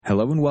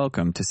Hello and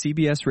welcome to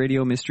CBS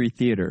Radio Mystery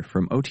Theater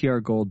from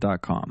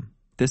OTRGold.com.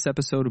 This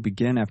episode will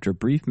begin after a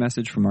brief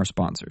message from our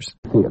sponsors.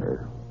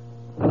 Theater.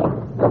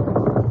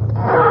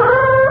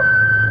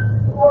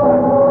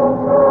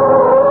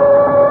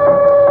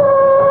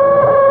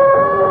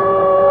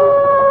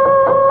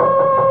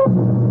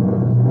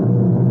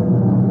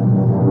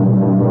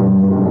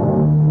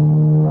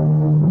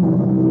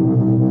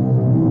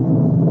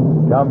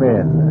 Come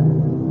in.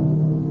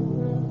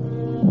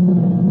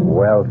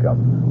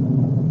 Welcome.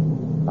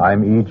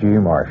 I'm E.G.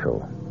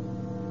 Marshall.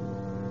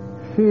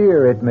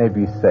 Fear, it may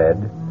be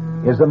said,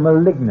 is a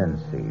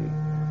malignancy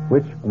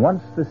which,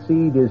 once the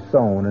seed is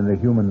sown in the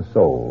human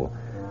soul,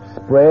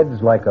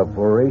 spreads like a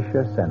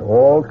voracious and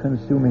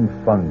all-consuming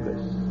fungus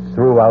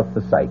throughout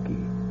the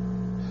psyche,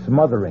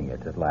 smothering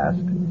it at last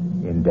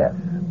in death.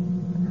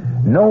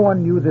 No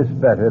one knew this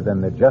better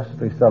than the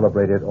justly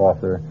celebrated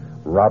author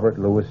Robert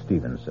Louis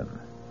Stevenson.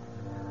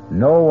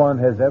 No one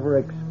has ever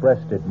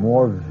expressed it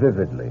more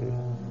vividly,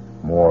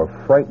 more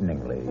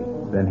frighteningly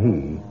than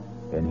he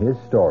in his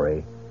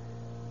story,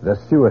 The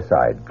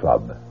Suicide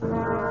Club.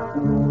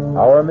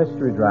 Our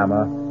mystery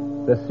drama,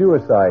 The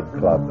Suicide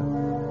Club,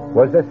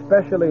 was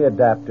especially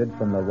adapted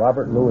from the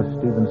Robert Louis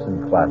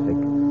Stevenson classic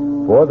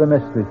for the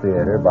Mystery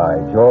Theater by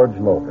George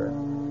Lothar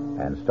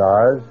and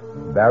stars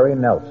Barry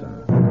Nelson.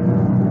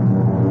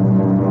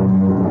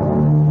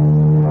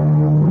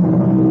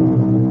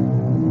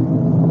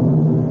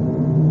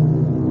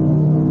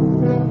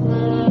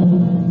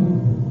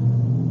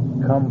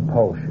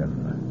 Compulsion.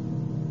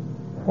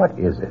 What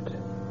is it?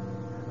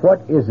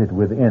 What is it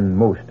within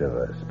most of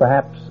us,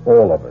 perhaps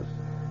all of us,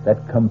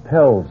 that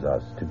compels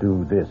us to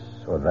do this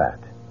or that?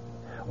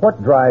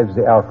 What drives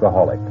the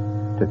alcoholic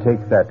to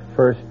take that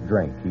first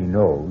drink he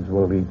knows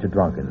will lead to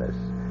drunkenness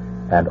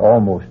and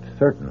almost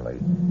certainly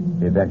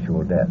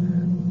eventual death?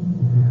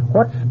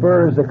 What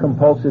spurs a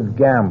compulsive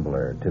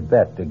gambler to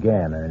bet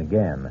again and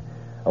again,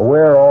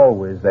 aware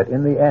always that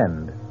in the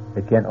end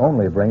it can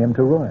only bring him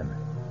to ruin?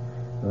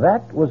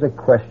 That was a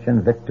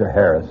question Victor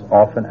Harris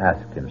often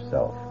asked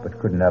himself, but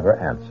could never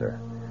answer,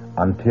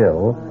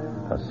 until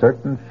a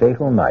certain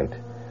fatal night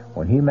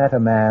when he met a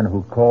man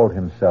who called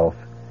himself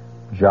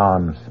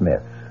John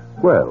Smith.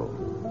 Well,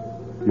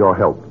 your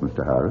health,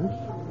 Mr. Harris.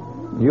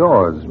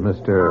 Yours,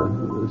 Mr.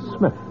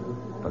 Smith,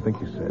 I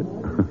think you said.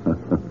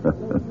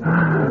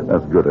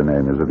 As good a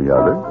name as any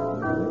other.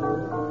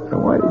 So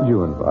why did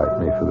you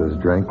invite me for this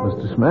drink,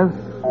 Mr. Smith?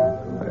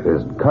 It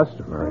isn't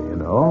customary, you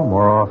know.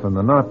 More often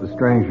than not, the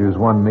strangers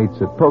one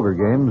meets at poker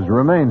games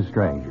remain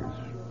strangers.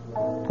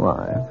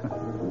 Why?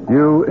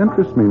 You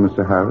interest me,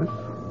 Mr. Harris.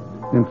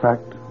 In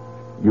fact,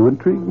 you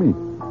intrigue me.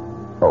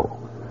 Oh.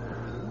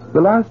 The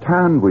last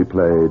hand we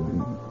played,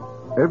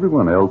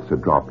 everyone else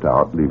had dropped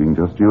out, leaving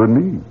just you and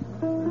me.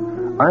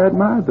 I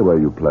admired the way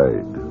you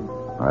played.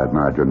 I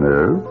admired your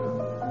nerve.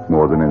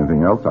 More than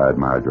anything else, I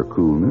admired your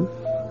coolness,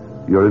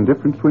 your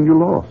indifference when you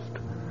lost.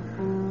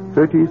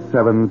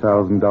 $37,000,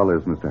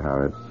 Mr.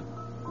 Harris.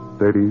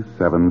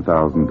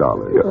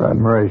 $37,000. Your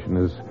admiration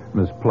is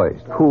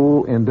misplaced.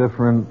 Cool,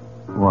 indifferent,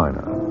 why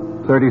not?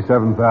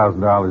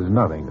 $37,000 is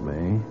nothing to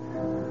me.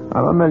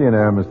 I'm a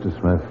millionaire, Mr.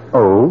 Smith.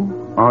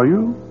 Oh, are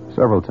you?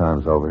 Several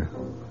times over.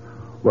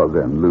 Well,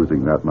 then,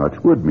 losing that much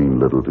would mean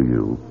little to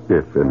you,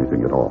 if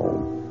anything at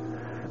all.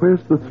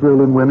 Where's the thrill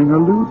in winning or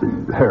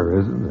losing? There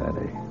isn't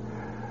any.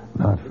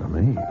 Not for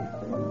me.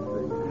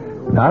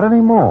 Not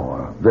anymore.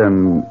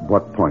 Then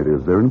what point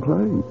is there in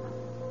play?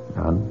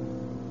 None.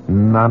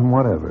 None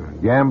whatever.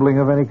 Gambling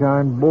of any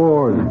kind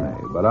bores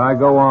me. But I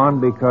go on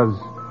because,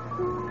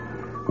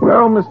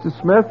 well, Mr.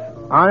 Smith,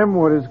 I'm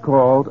what is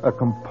called a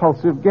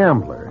compulsive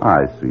gambler.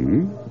 I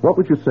see. What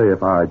would you say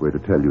if I were to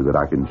tell you that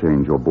I can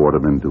change your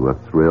boredom into a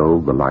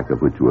thrill, the like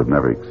of which you have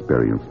never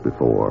experienced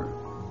before?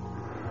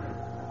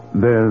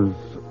 There's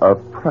a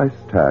price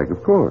tag,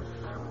 of course.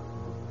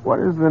 What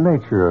is the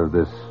nature of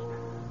this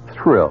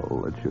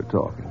thrill that you're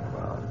talking about?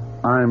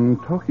 I'm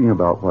talking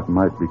about what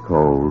might be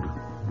called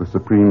the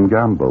supreme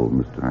gamble,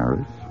 Mr.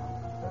 Harris.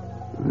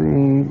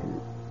 The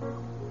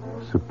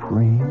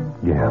supreme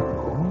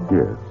gamble?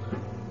 Yes.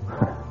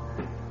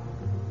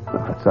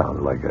 That sounds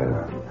like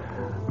a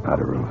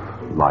matter of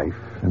life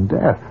and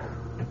death.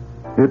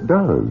 It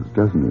does,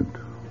 doesn't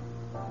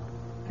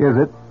it? Is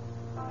it?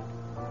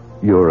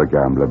 You're a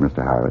gambler,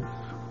 Mr. Harris,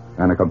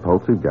 and a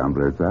compulsive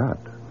gambler at that.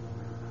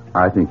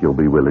 I think you'll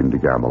be willing to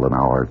gamble an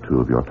hour or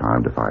two of your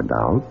time to find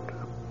out.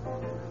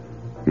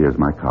 Here's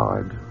my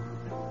card.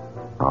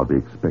 I'll be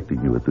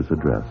expecting you at this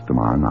address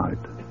tomorrow night.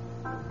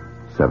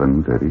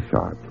 7:30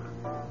 sharp.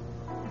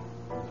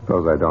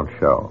 Suppose I don't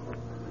show.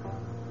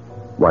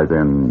 Why,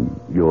 then,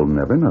 you'll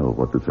never know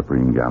what the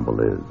supreme gamble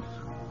is.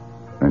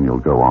 And you'll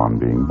go on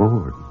being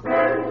bored.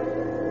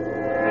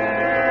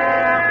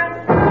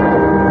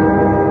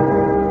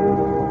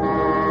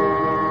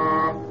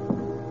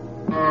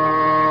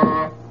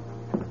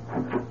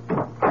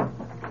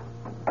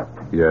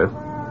 Yes?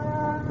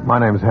 My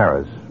name's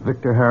Harris.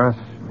 Victor Harris.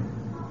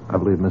 I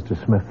believe Mr.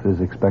 Smith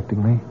is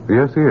expecting me.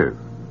 Yes, he is.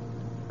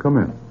 Come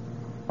in.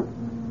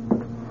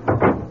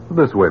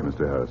 This way,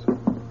 Mr. Harris.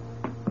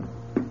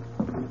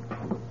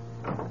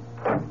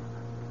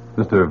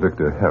 Mr.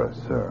 Victor Harris,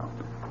 sir.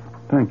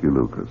 Thank you,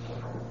 Lucas.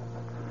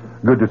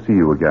 Good to see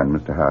you again,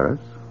 Mr. Harris.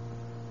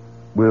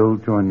 We'll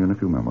join you in a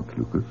few moments,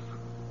 Lucas.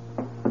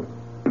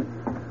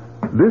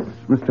 This,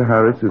 Mr.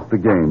 Harris, is the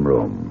game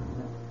room.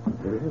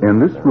 In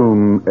this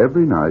room,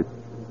 every night,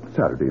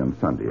 Saturday and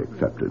Sunday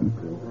excepted,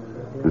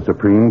 the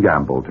supreme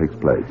gamble takes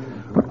place.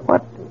 But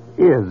what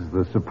is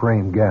the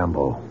supreme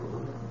gamble?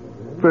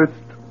 First,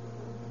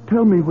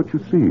 tell me what you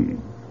see.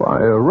 Why,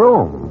 a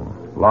room.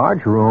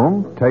 Large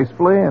room,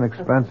 tastefully and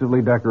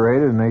expensively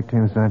decorated in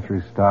 18th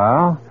century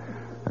style.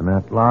 And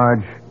that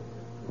large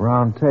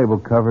round table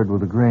covered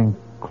with a green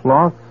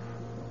cloth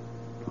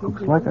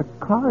looks like a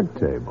card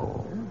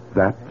table.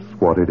 That's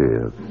what it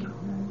is.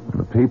 And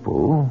the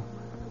people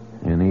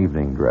in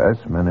evening dress,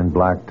 men in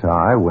black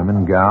tie, women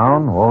in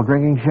gown, all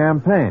drinking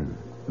champagne.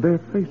 Their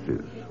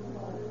faces.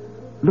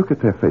 Look at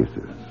their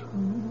faces.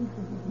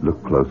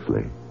 Look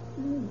closely.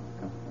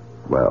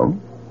 Well,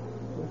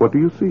 what do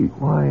you see?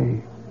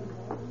 Why,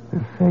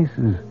 their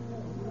faces,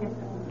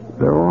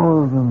 they're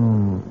all of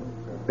them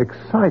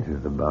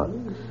excited about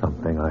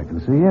something I can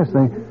see. Yes,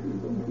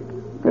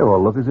 they all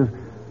look as if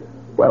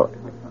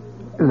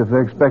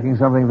they're expecting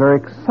something very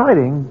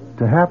exciting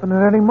to happen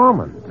at any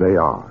moment. They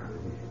are.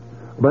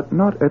 But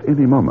not at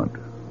any moment.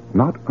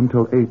 Not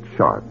until 8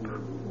 sharp.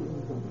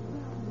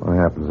 What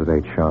happens at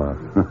 8 sharp?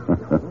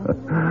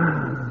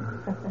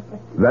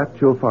 That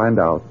you'll find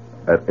out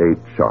at 8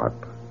 sharp.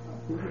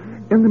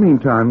 In the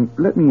meantime,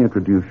 let me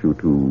introduce you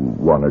to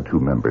one or two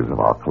members of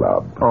our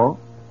club. Oh?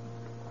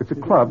 It's a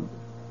club?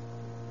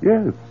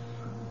 Yes.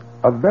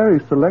 A very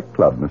select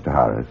club, Mr.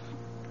 Harris.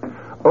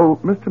 Oh,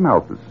 Mr.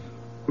 Malthus,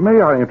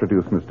 may I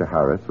introduce Mr.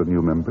 Harris, a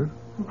new member?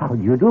 How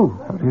do you do?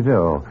 How do you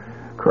do?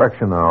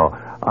 Correction, though.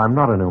 I'm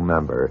not a new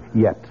member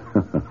yet.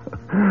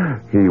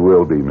 He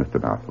will be, Mr.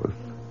 Malthus.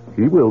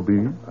 He will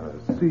be.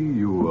 See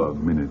you a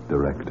minute,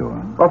 Director.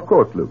 Of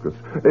course, Lucas.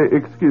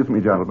 Excuse me,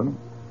 gentlemen.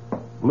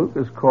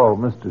 Lucas called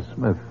Mr.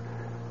 Smith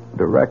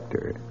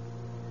director.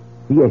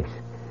 Yes,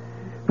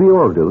 we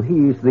all do.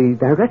 He's the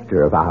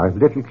director of our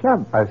little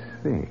club. I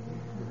see.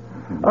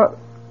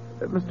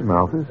 Mr.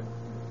 Malthus,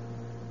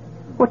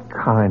 what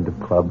kind of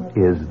club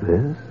is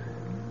this?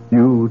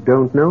 You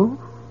don't know?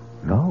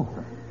 No.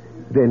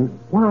 Then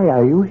why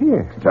are you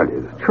here? To tell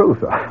you the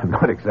truth, I'm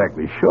not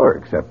exactly sure,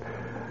 except...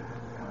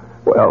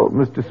 Well,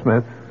 Mr.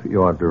 Smith,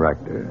 your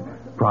director,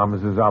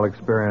 promises I'll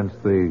experience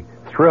the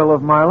thrill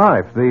of my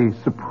life, the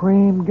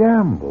supreme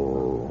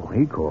gamble,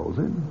 he calls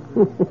it.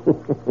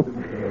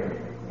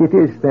 It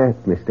is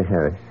that, Mr.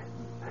 Harris.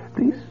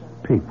 These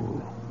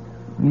people,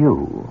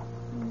 you're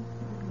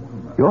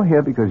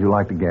here because you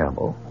like to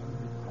gamble?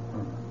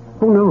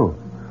 Oh, no.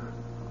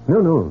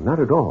 No, not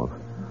at all.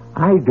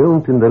 I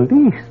don't in the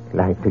least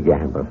like to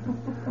gamble.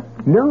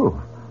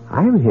 No,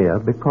 I'm here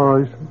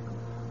because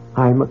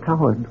I'm a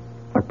coward.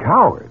 A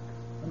coward?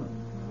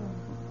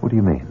 What do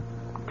you mean?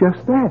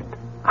 Just that.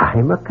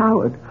 I'm a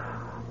coward.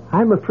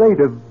 I'm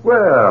afraid of...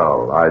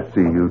 Well, I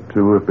see you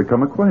two have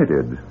become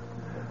acquainted.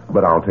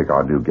 But I'll take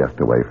our new guest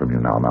away from you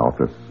now,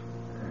 Malthus.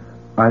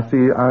 I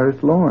see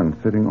Iris Lorne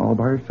sitting all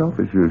by herself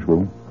as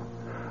usual.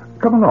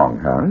 Come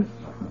along, Harris.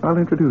 I'll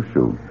introduce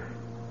you.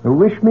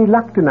 Wish me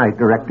luck tonight,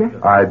 Director.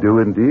 I do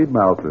indeed,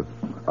 Malthus.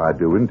 I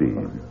do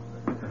indeed.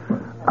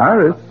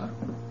 Iris,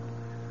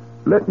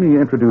 let me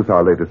introduce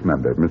our latest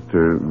member,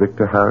 Mr.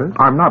 Victor Harris.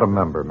 I'm not a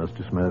member,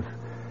 Mr. Smith.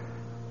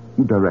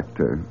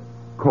 Director.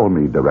 Call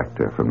me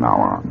Director from now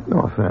on.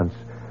 No offense,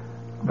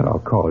 but I'll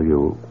call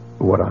you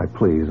what I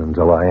please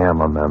until I am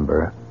a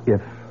member,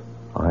 if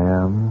I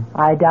am.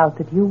 I doubt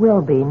that you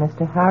will be,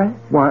 Mr. Harris.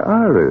 Why,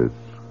 Iris,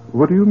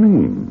 what do you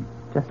mean?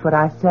 Just what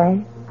I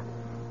say.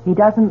 He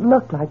doesn't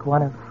look like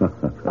one of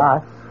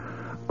us.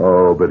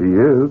 Oh, but he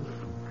is.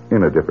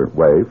 In a different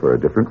way, for a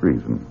different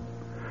reason.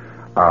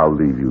 I'll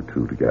leave you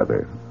two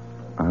together.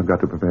 I've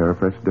got to prepare a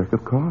fresh deck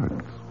of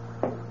cards.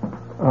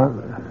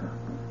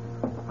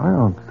 I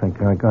don't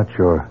think I got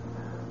your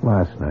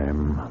last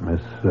name,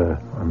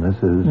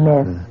 Mrs.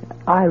 Miss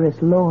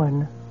Iris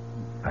Lorne.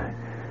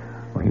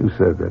 Well, you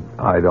said that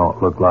I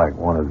don't look like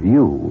one of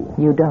you.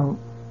 You don't.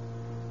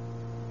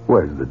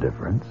 Where's the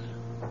difference?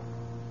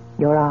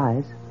 Your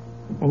eyes.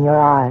 In your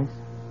eyes.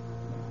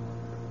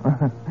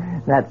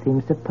 That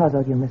seems to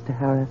puzzle you, Mr.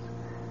 Harris.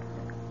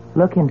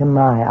 Look into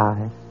my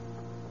eyes.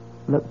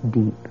 Look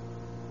deep.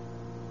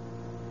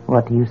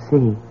 What do you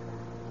see?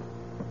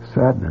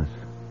 Sadness.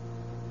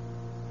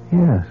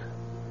 Yes.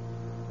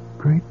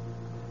 Great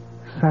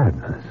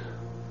sadness.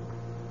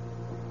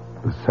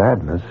 The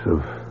sadness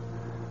of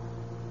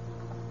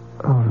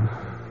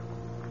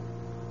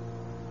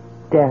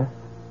Death.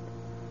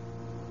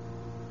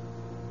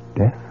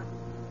 Death?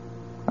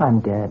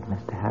 I'm dead,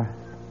 Mr. Harris.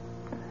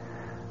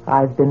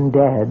 I've been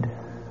dead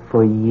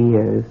for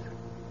years.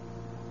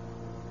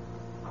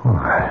 Oh,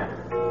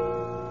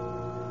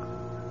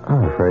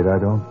 I'm afraid I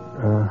don't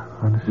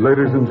understand.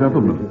 Ladies and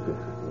gentlemen,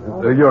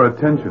 your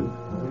attention.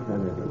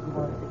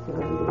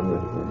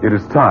 It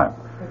is time.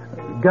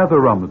 Gather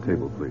around the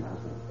table, please.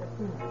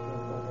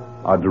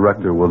 Our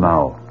director will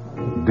now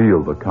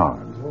deal the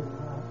cards.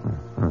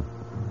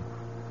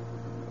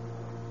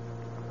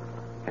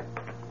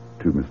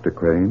 Mr.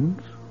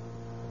 Crane's,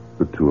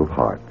 the two of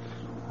hearts.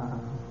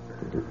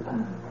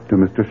 To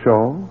Mr.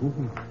 Shaw,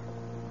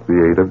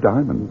 the 8 of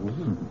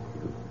diamonds.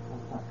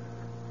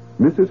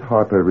 Mrs.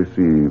 Harper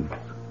receives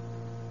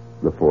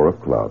the 4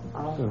 of clubs.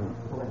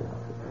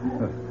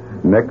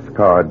 Next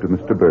card to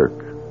Mr.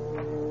 Burke,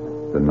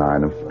 the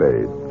 9 of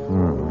spades.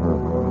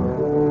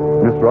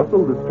 Miss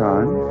Russell this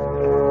time.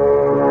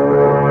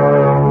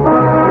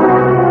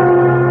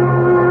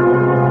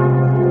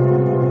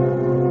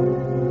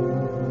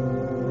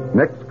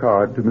 Next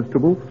card to Mr.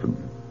 Wolfson,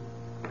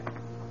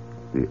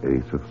 the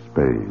ace of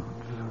spades.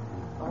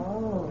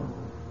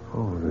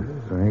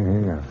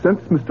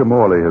 Since Mr.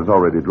 Morley has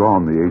already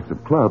drawn the ace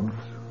of clubs,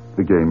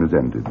 the game is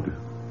ended.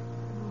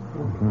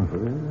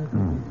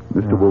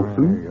 Mr.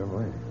 Wolfson,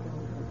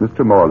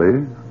 Mr.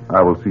 Morley,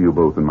 I will see you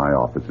both in my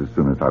office as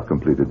soon as I've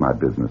completed my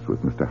business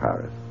with Mr.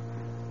 Harris.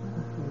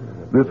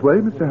 This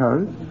way, Mr.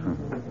 Harris.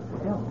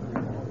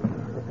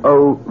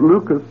 Oh,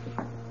 Lucas,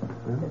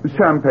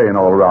 champagne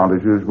all around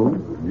as usual.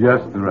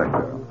 Yes,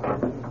 Director.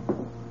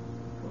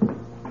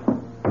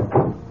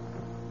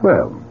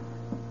 Well,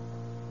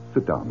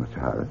 sit down, Mr.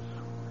 Harris.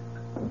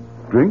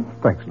 Drink?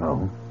 Thanks,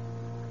 no.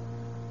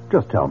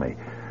 Just tell me,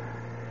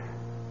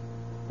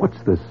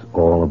 what's this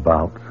all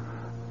about?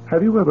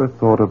 Have you ever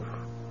thought of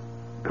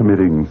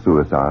committing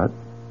suicide?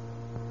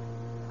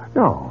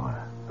 No,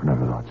 I've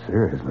never thought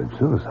seriously of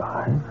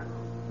suicide.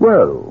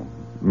 Well,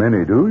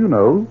 many do, you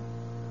know.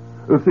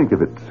 Think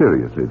of it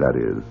seriously, that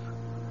is.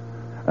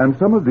 And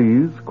some of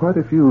these, quite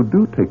a few,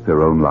 do take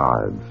their own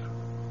lives.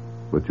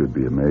 But you'd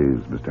be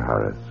amazed, Mr.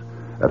 Harris,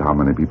 at how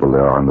many people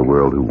there are in the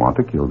world who want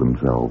to kill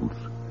themselves.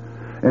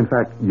 In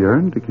fact,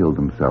 yearn to kill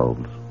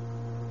themselves,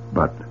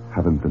 but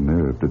haven't the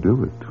nerve to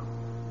do it.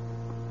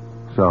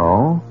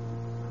 So?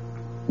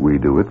 We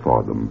do it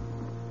for them.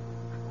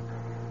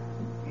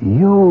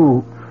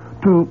 You...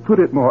 To put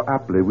it more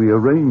aptly, we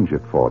arrange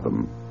it for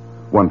them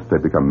once they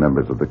become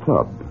members of the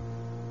club.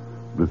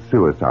 The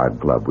suicide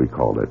club, we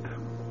call it.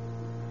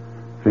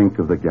 Think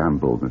of the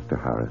gamble,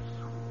 Mr. Harris.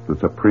 The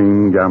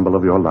supreme gamble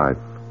of your life.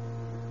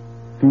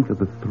 Think of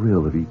the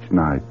thrill of each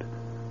night,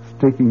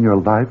 staking your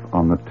life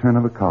on the turn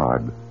of a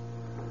card.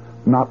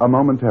 Not a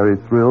momentary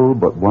thrill,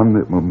 but one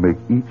that will make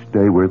each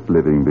day worth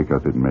living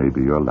because it may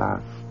be your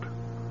last.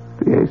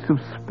 The ace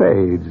of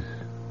spades.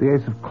 The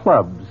ace of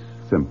clubs.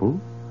 Simple.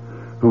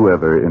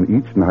 Whoever in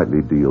each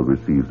nightly deal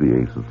receives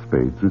the ace of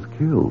spades is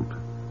killed.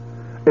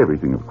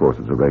 Everything, of course,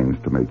 is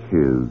arranged to make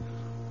his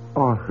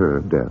or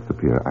her death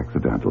appear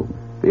accidental.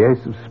 The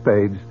ace of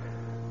spades,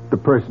 the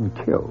person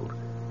killed.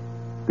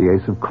 The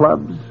ace of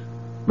clubs,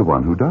 the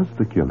one who does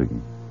the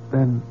killing.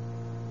 Then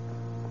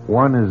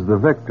one is the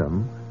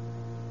victim,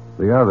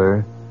 the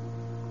other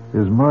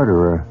is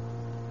murderer.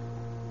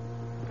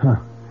 Huh.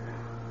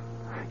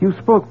 You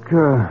spoke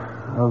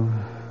of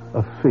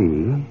a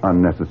fee.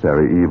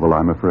 Unnecessary evil,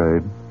 I'm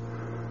afraid.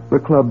 The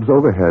club's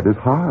overhead is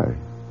high,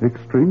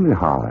 extremely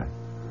high.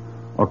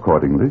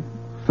 Accordingly,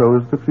 so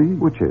is the fee.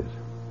 Which is?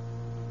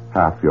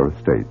 Half your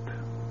estate.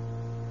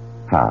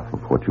 Half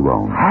of what you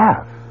own.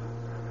 Half?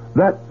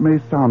 That may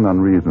sound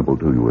unreasonable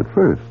to you at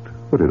first,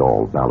 but it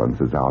all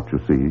balances out, you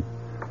see.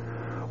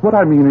 What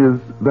I mean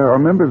is, there are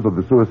members of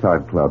the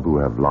Suicide Club who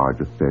have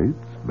large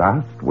estates,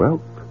 vast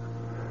wealth.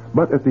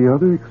 But at the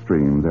other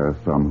extreme, there are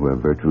some who have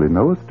virtually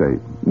no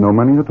estate, no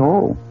money at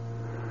all.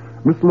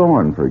 Miss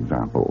Lorne, for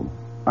example.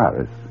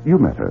 Iris, you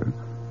met her.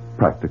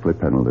 Practically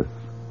penniless.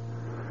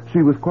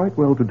 She was quite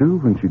well-to-do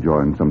when she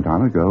joined some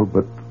time ago,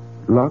 but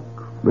luck,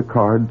 the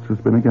cards, has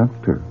been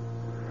against her.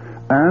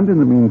 And in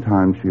the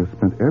meantime, she has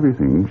spent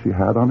everything she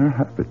had on her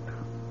habit.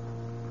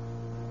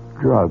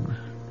 Drugs.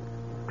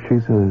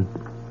 She's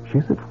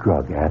a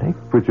drug addict.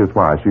 Which is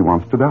why she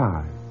wants to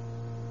die.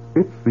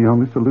 It's the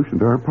only solution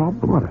to her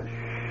problem. What a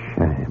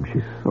shame.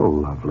 She's so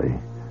lovely.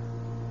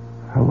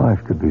 Her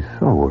life could be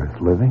so worth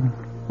living.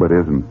 But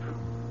isn't.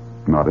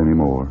 Not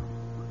anymore.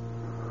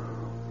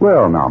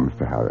 Well, now,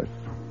 Mr. Harris,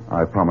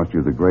 I promised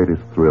you the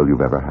greatest thrill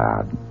you've ever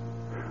had.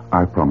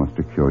 I promised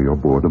to cure your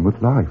boredom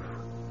with life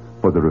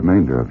for the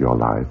remainder of your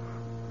life.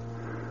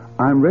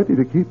 I'm ready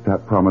to keep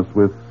that promise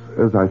with,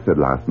 as I said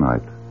last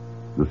night,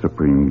 the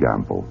supreme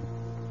gamble.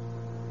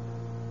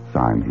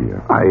 Sign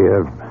here.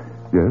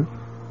 Yes?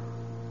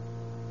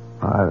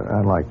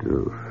 I'd like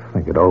to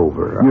think it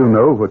over. You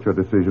know what your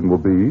decision will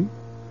be.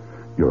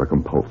 You're a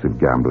compulsive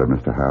gambler,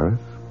 Mr. Harris.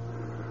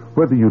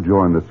 Whether you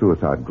join the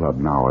Suicide Club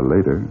now or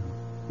later,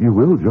 you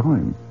will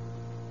join.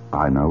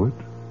 I know it.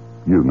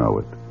 You know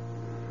it.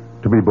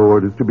 To be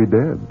bored is to be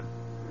dead,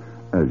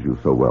 as you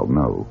so well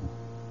know.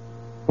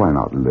 Why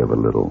not live a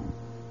little?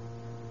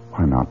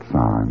 Why not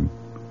sign?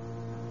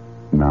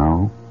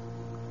 Now?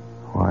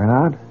 Why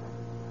not?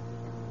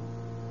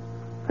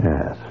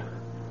 Yes.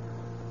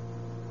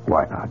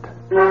 Why not?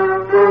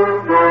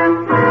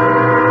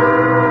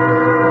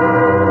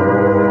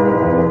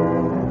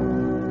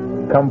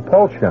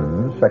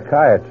 Compulsion,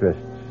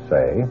 psychiatrists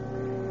say,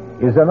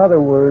 is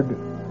another word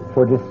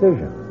for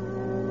decision.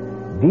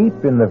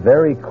 Deep in the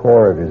very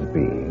core of his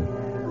being,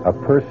 a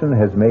person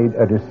has made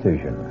a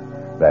decision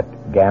that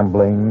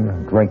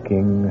gambling,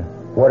 drinking,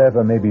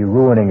 whatever may be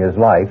ruining his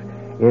life,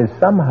 is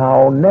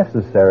somehow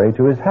necessary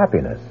to his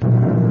happiness.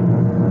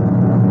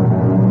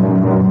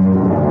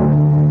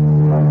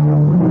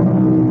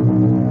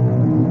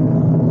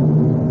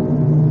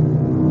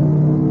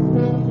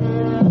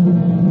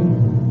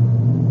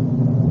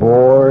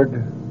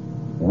 Bored,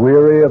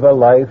 weary of a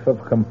life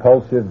of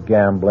compulsive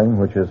gambling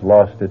which has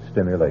lost its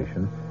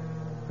stimulation,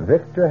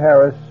 Victor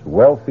Harris,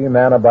 wealthy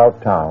man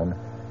about town,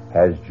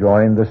 has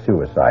joined the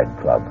Suicide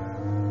Club.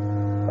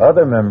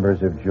 Other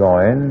members have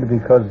joined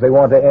because they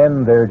want to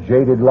end their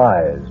jaded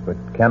lives but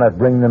cannot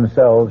bring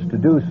themselves to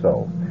do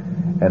so,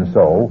 and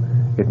so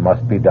it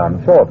must be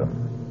done for them.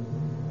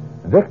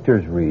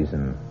 Victor's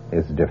reason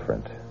is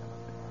different.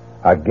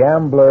 A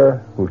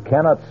gambler who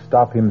cannot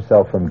stop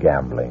himself from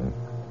gambling,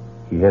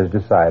 he has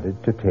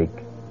decided to take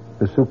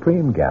the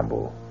supreme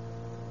gamble.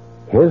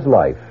 His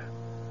life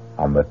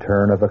on the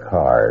turn of a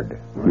card.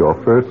 Your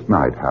first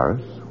night,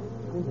 Harris.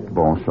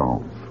 Bon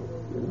chance.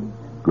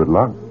 Good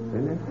luck.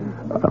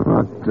 I'm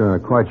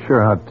not quite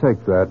sure how to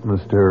take that,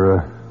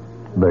 Mr.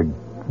 Beg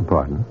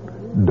pardon,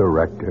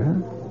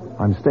 Director.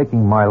 I'm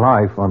staking my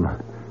life on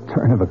the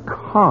turn of a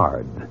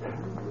card.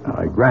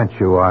 I grant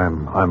you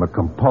I'm a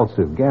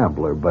compulsive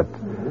gambler, but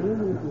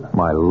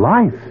my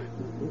life?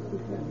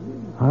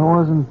 I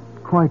wasn't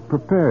quite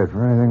prepared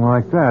for anything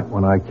like that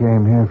when I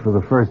came here for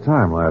the first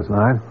time last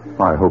night.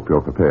 I hope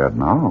you're prepared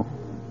now.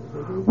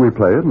 We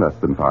play in less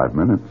than 5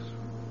 minutes.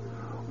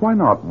 Why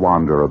not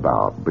wander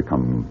about,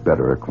 become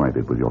better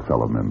acquainted with your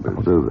fellow members?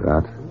 I'll do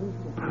that.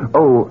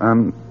 Oh,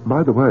 and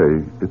by the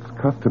way, it's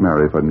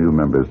customary for new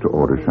members to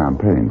order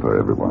champagne for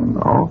everyone.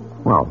 Oh?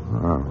 Well,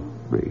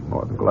 I'll be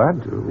more than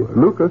glad to.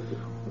 Lucas,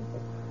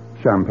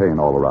 champagne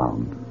all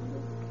around.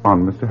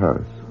 On Mr.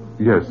 Harris.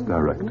 Yes,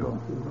 Director.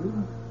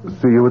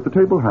 See you at the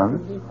table,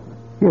 Harris.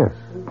 Yes.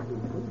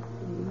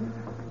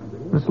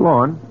 Miss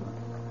Lorne,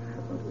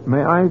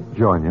 may I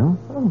join you?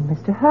 Oh,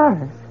 Mr.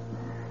 Harris.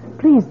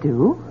 Please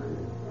do.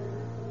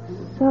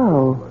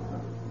 So,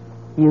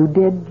 you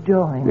did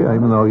join? Yeah,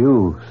 even though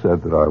you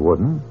said that I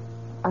wouldn't.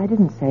 I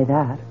didn't say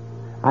that.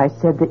 I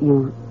said that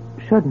you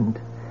shouldn't.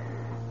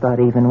 But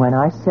even when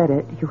I said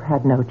it, you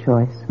had no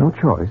choice. No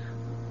choice?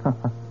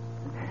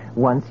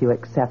 Once you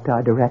accept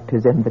our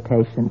director's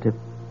invitation to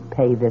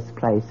pay this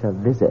place a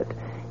visit,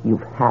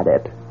 you've had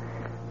it.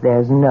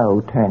 There's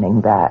no turning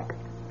back.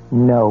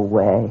 No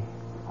way.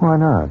 Why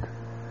not?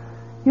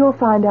 You'll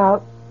find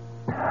out.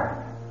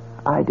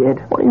 I did.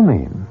 What do you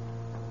mean?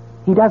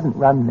 He doesn't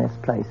run this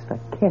place for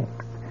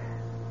kicks.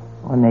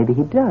 Or maybe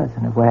he does,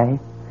 in a way.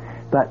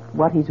 But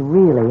what he's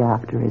really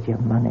after is your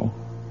money.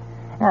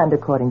 And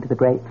according to the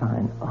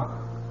grapevine,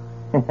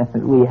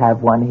 we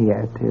have one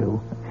here,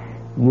 too.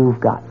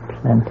 You've got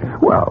plenty.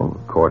 Well,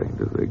 according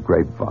to the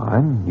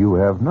grapevine, you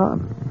have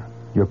none.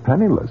 You're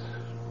penniless.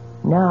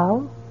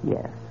 Now,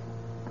 yes.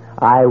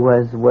 I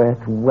was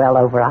worth well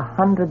over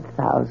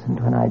 100,000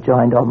 when I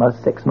joined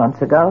almost 6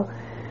 months ago.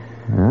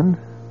 And?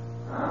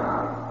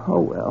 Oh,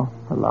 well,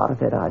 a lot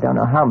of it, I don't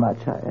know how much.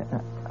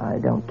 I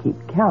don't keep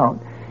count.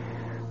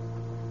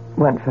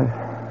 Went for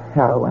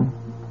heroin.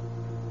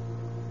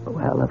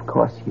 Well, of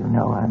course, you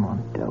know I'm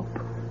on dope.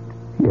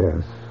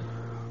 Yes.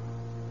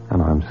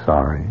 And I'm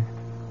sorry.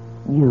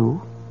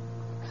 You?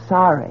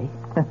 Sorry?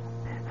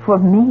 For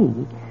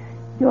me?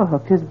 You're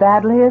hooked as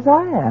badly as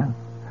I am.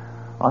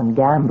 On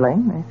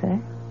gambling, they say.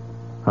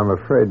 I'm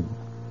afraid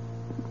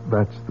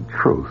that's the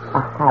truth.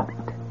 A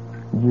habit.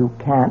 You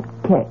can't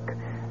kick.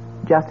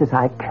 Just as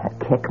I can't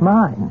kick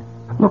mine.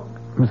 Look,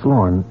 Miss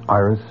Lorne,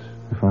 Iris,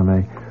 if I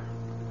may.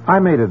 I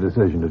made a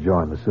decision to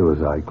join the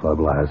Suicide Club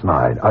last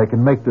night. I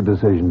can make the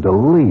decision to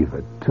leave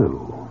it,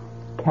 too.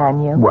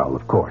 Can you? Well,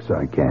 of course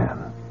I can.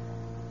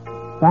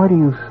 Why do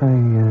you say,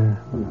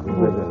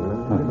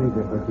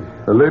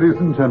 Ladies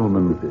and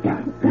gentlemen,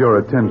 your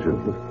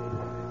attention.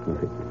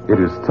 It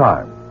is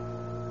time.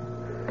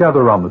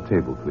 Gather around the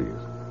table,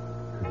 please.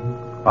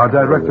 Our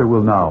director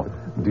will now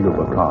deal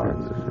the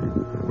cards.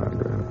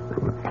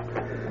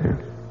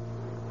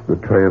 The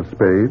tray of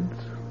spades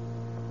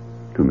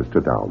to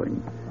Mr.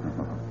 Dowling.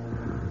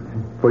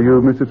 For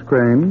you, Mrs.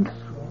 Cranes,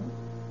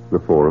 the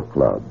 4 of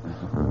clubs.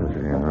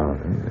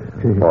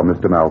 For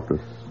Mr.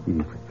 Malthus.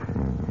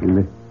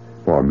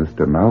 For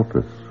Mr.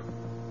 Malthus,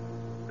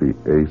 the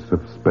ace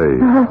of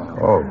spades.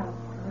 Oh.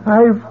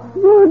 I've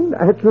won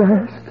at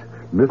last.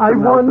 Mr. I've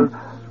Malthus.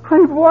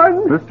 I've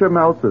won. Mr.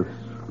 Malthus,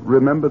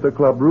 remember the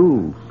club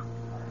rules.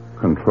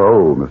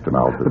 Control, Mr.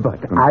 Malthus.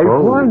 But Control.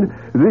 I've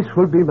won. This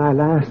will be my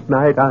last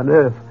night on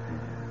Earth.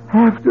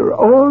 After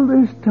all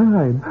this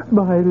time,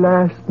 my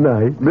last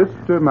night.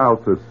 Mr.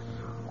 Malthus.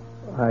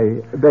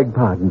 I beg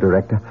pardon,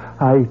 Director.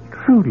 I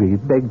truly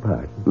beg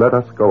pardon. Let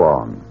us go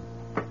on.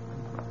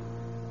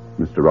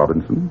 Mr.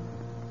 Robinson,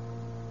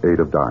 8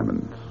 of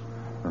diamonds.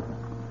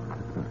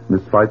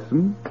 Miss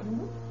Feitzen,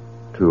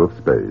 2 of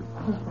spades.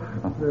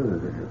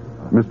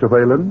 Mr.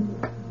 Whalen,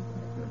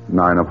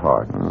 9 of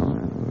hearts.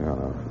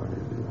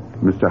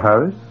 Mr.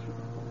 Harris?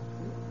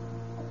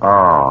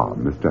 Ah,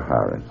 Mr.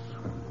 Harris.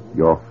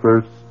 Your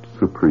first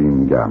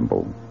supreme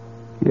gamble.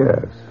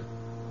 Yes.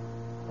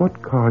 What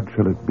card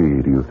shall it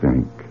be, do you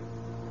think?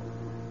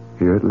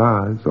 Here it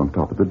lies on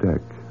top of the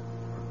deck.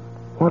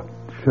 What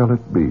shall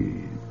it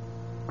be?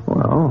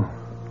 Well,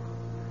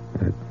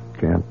 it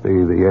can't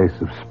be the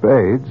ace of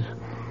spades.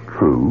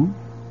 True.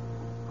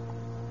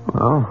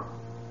 Well,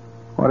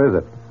 what is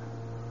it?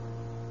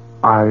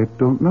 I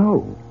don't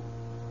know.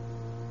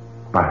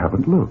 I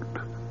haven't looked.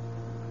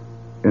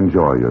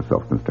 Enjoy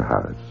yourself, Mr.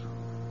 Harris.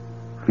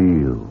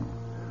 Feel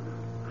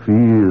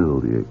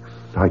the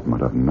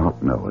excitement of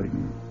not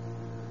knowing.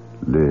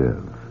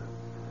 Live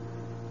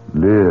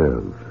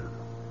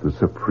the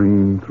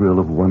supreme thrill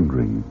of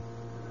wondering.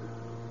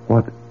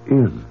 What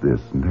is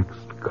this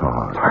next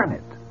card? Turn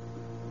it.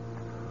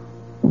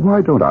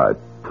 Why don't I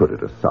put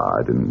it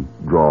aside and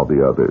draw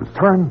the others?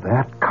 Turn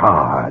that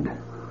card.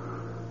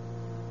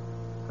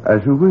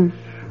 As you wish.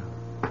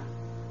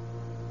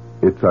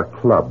 It's a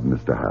club,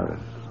 Mr.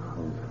 Harris.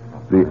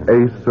 The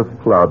ace of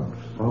clubs.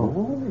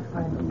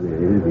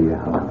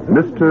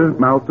 Mr.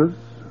 Malthus,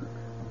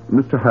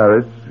 Mr.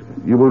 Harris,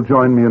 you will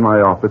join me in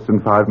my office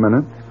in 5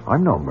 minutes.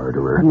 I'm no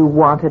murderer. You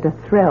wanted a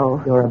thrill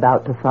you're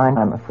about to find,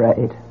 I'm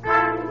afraid.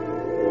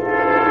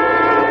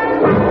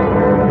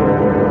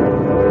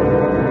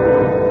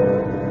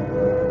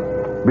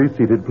 Be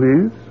seated,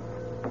 please.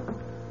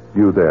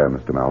 You there,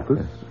 Mr.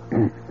 Malthus.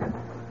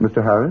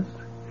 Mr. Harris,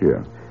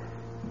 here.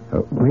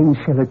 When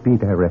shall it be,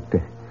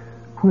 Director?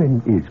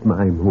 When is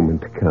my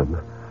moment to come?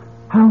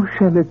 How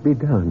shall it be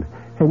done?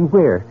 And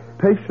where?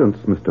 Patience,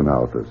 Mr.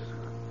 Malthus.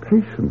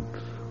 Patience.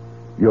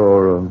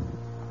 Your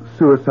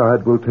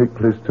suicide will take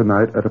place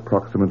tonight at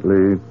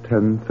approximately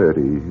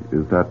 10:30.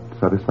 Is that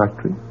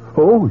satisfactory?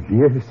 Oh,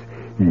 yes.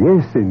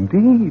 Yes,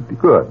 indeed.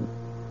 Good.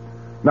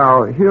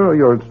 Now, here are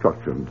your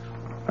instructions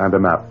and a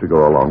map to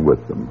go along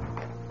with them.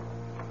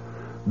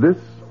 This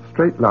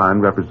straight line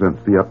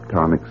represents the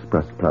Uptown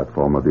Express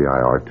platform of the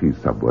IRT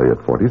subway at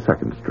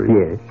 42nd Street.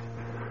 Yes.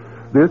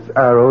 This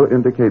arrow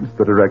indicates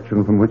the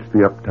direction from which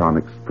the Uptown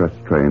Express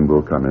train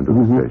will come into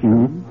the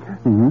station.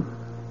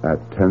 At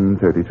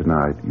 10:30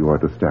 tonight, you are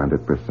to stand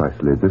at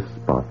precisely this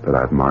spot that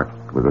I've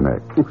marked with an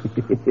X.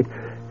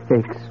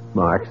 X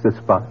marks the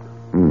spot.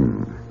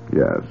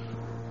 Yes.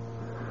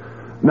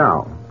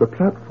 Now, the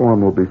platform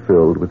will be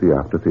filled with the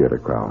after-theater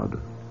crowd.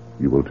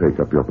 You will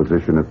take up your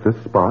position at this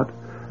spot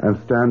and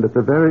stand at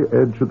the very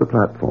edge of the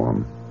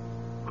platform.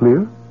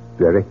 Clear?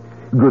 Very.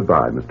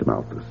 Goodbye, Mr.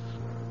 Malthus.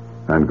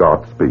 And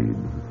Godspeed.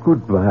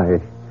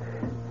 Goodbye.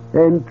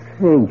 And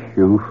thank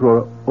you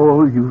for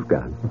all you've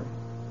done.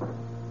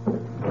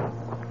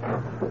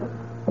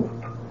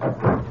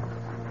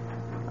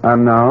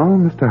 And now,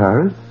 Mr.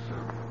 Harris?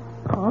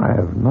 I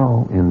have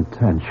no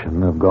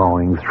intention of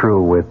going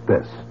through with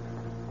this.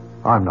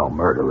 I'm no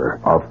murderer.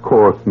 Of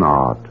course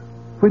not.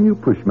 When you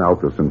push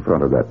Malthus in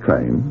front of that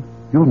train,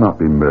 you'll not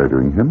be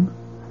murdering him.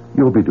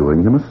 You'll be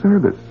doing him a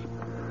service.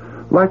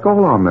 Like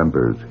all our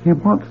members, he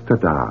wants to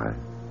die,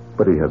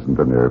 but he hasn't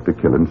the nerve to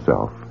kill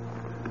himself.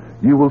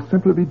 You will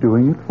simply be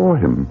doing it for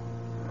him.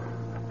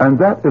 And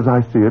that, as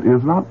I see it,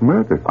 is not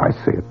murder. I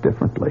see it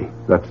differently.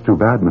 That's too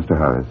bad, Mr.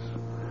 Harris.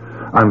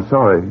 I'm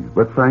sorry,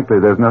 but frankly,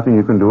 there's nothing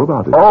you can do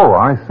about it. Oh,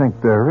 I think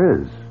there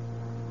is.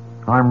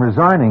 I'm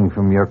resigning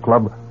from your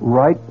club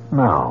right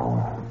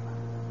now.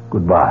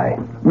 Goodbye.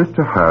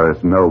 Mr.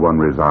 Harris, no one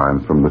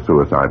resigns from the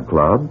Suicide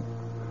Club.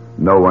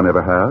 No one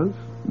ever has.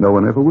 No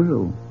one ever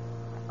will.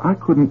 I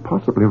couldn't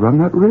possibly run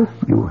that risk.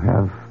 You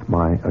have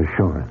my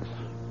assurance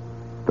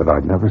that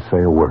I'd never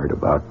say a word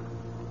about.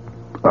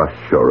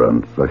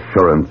 Assurance.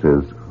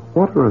 Assurances.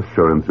 What are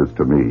assurances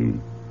to me?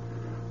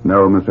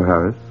 No, Mr.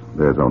 Harris,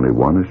 there's only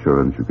one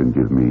assurance you can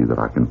give me that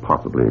I can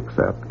possibly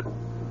accept.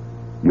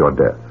 Your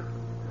death.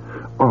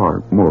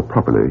 Or, more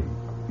properly,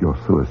 your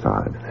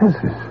suicide. This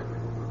is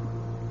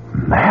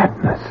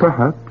madness.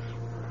 Perhaps.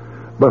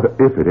 But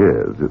if it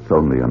is, it's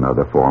only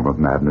another form of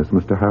madness,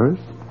 Mr.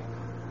 Harris.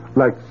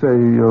 Like,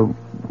 say,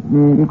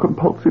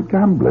 compulsive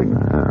gambling.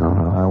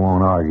 I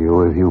won't argue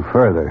with you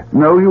further.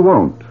 No, you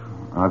won't.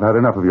 I've had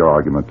enough of your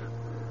argument.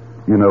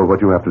 You know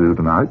what you have to do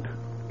tonight.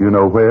 You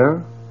know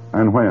where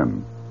and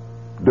when.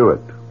 Do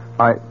it.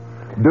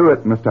 Do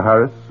it, Mr.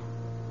 Harris.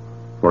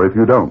 For if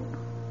you don't,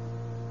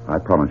 I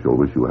promise you'll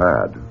wish you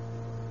had.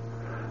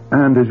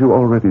 And as you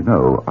already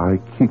know, I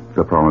keep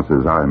the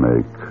promises I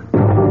make.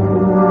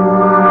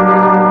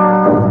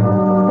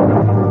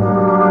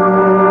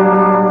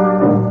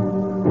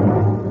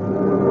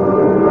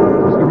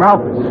 Mr.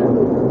 Malthus.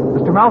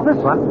 Mr. Malthus?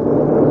 What?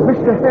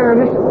 Mr.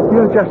 Harris,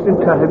 you're just in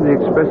time. The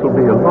express will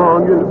be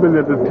along in a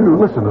minute or two.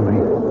 Listen to me.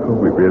 Oh,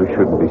 we really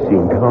shouldn't be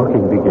seen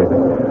talking together.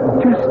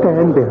 Just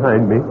stand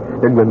behind me,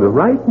 and when the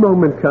right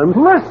moment comes...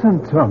 Listen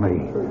to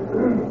me.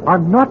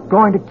 I'm not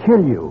going to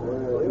kill you.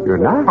 You're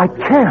not? I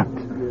can't.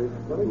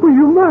 Well,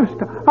 you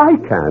must. I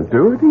can't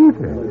do it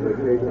either.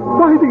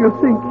 Why do you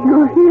think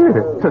you're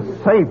here? To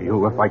save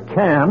you if I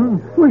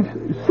can. Well,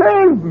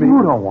 save me.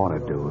 You don't want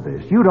to do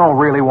this. You don't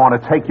really want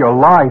to take your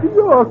life.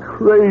 You're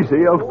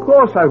crazy. Of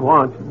course I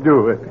want to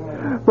do it.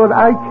 But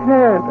I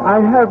can't. I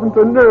haven't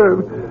the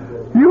nerve.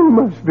 You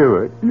must do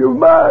it. You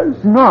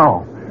must.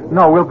 No.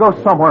 No, we'll go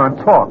somewhere and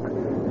talk.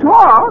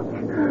 Talk?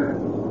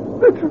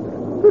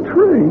 The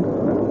train.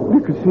 You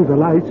can see the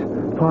lights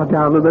far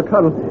down in the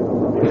tunnel.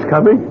 It's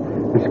coming.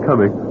 It's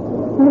coming.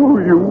 Oh,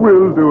 you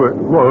will do it,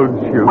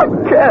 won't you? I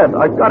can't.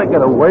 I've got to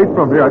get away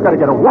from here. I've got to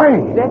get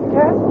away.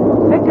 Victor?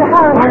 Victor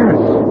Harris. Iris,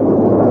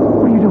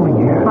 what are you doing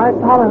here? I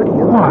followed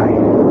you. Why?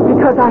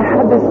 Because I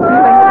had this feeling.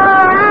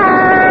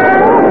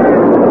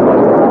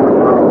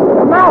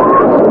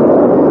 Malthus!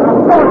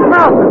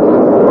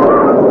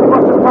 He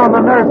must have found the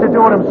nerve to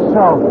do it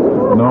himself.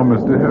 No,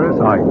 Mr. Harris,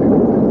 I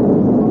did.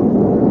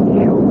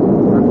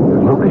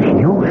 Lucas,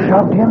 you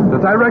shoved him? The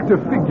director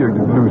figured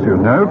you'd lose your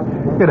nerve.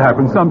 It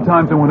happens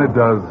sometimes, and when it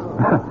does,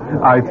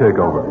 I take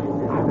over.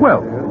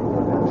 Well,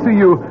 see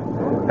you,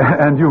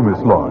 and you, Miss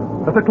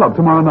Lauren, at the club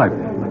tomorrow night.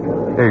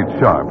 8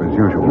 sharp, as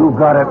usual. You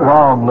got it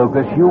wrong,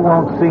 Lucas. You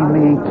won't see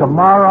me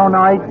tomorrow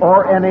night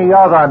or any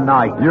other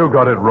night. You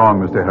got it wrong,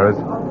 Mr. Harris.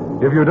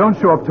 If you don't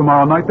show up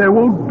tomorrow night, there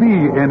won't be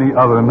any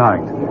other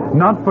night.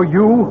 Not for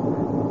you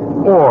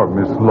or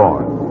Miss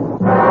Lauren.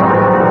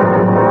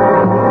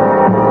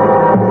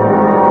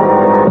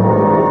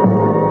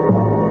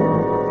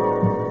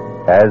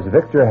 As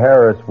Victor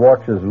Harris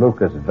watches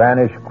Lucas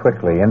vanish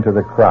quickly into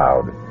the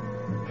crowd,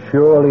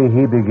 surely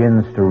he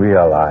begins to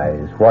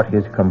realize what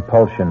his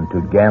compulsion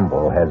to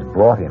gamble has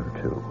brought him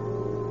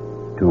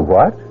to. To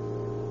what?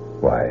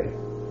 Why,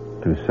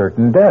 to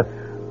certain death,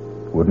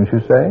 wouldn't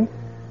you say?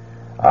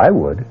 I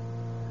would.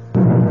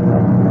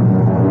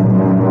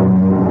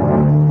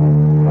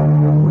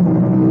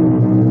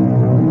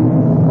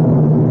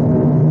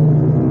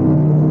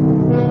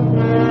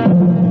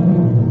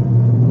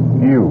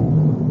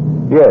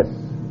 Yes,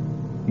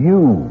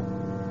 you,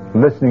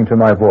 listening to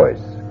my voice,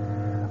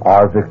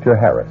 are Victor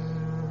Harris,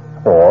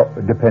 or,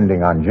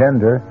 depending on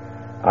gender,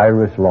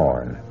 Iris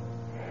Lauren.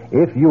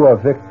 If you are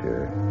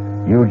Victor,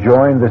 you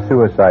join the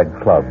Suicide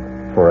Club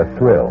for a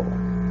thrill.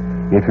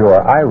 If you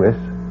are Iris,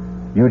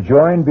 you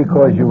joined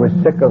because you were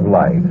sick of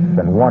life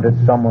and wanted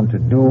someone to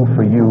do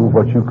for you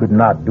what you could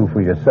not do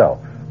for yourself.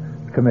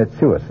 Commit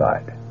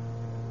suicide.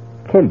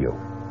 Kill you.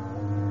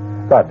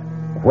 But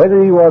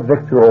whether you are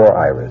Victor or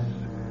Iris,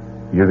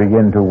 you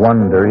begin to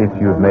wonder if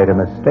you've made a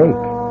mistake,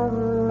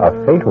 a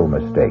fatal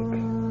mistake,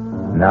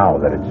 now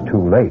that it's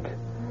too late.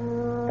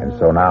 And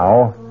so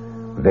now,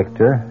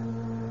 Victor,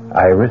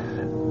 Iris,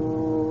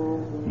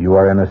 you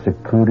are in a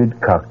secluded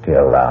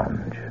cocktail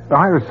lounge.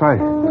 Iris, I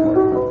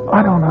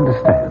don't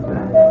understand.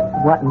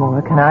 What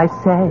more can I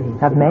say?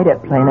 I've made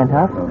it plain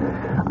enough.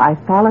 I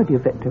followed you,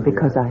 Victor,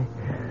 because I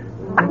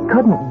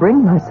couldn't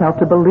bring myself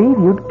to believe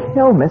you'd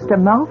kill Mr.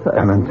 Malthus.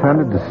 And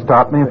intended to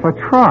stop me if I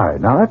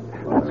tried. Now,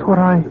 that's what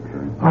I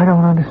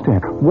don't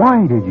understand.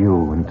 Why did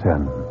you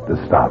intend to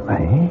stop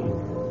me?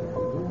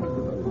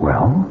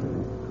 Well?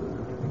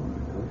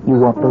 You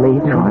won't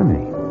believe me. Try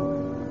me.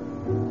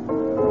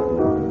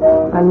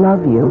 I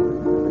love you.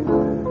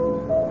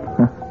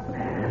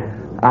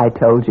 I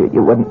told you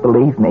you wouldn't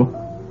believe me.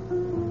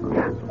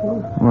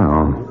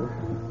 Well,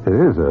 it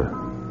is a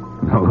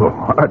little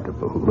hard to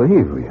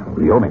believe.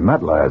 We only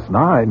met last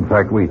night. In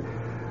fact, we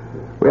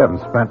haven't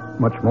spent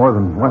much more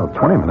than,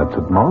 20 minutes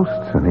at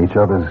most in each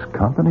other's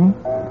company.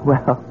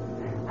 Well,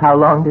 how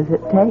long does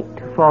it take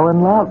to fall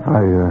in love?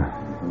 I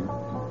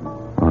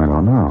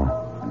don't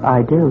know.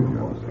 I do.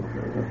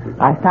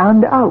 I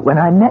found out when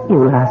I met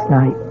you last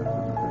night.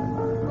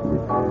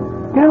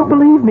 You don't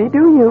believe me,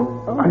 do you?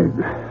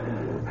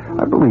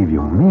 I believe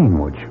you mean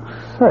what you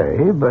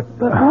say, but...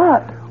 But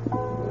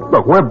what?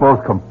 Look, we're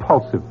both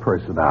compulsive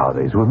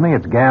personalities. With me,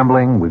 it's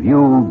gambling. With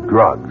you,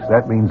 drugs.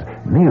 That means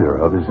neither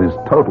of us is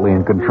totally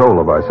in control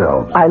of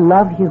ourselves. I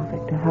love you,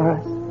 Victor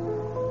Harris.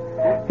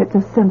 It's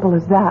as simple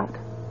as that.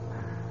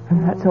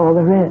 And that's all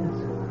there is.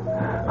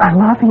 I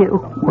love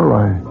you. Well,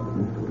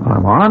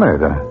 I'm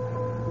honored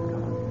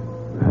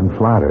and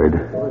flattered.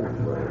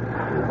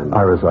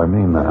 Iris, I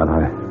mean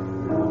that.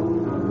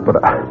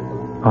 But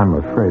I'm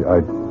afraid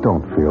I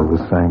don't feel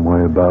the same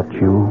way about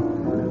you.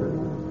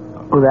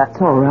 Oh,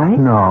 that's all right?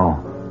 No,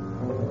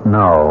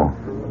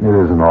 it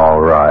isn't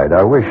all right.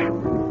 I wish...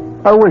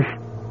 Oh,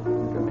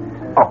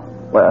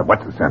 well,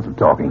 what's the sense of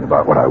talking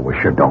about what I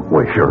wish or don't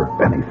wish or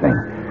anything?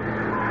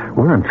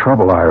 We're in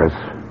trouble, Iris.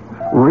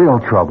 Real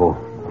trouble.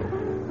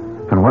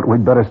 And what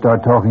we'd better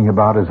start talking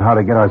about is how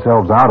to get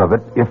ourselves out of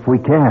it if we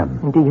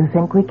can. Do you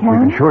think we We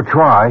can? can sure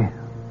try.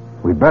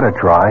 We better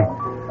try.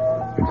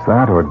 It's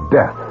that or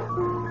death.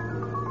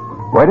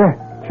 Waiter,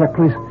 check,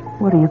 please.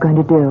 What are you going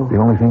to do? The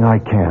only thing I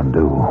can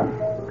do.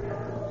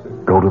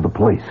 Go to the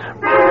police.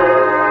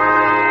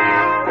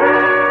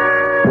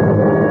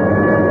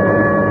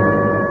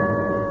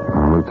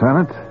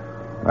 Lieutenant,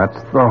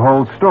 that's the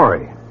whole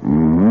story.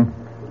 Mm-hmm.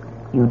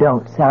 You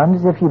don't sound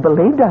as if you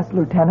believed us,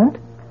 Lieutenant.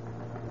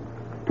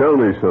 Tell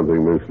me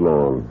something, Miss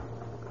Long.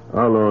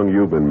 How long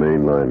you been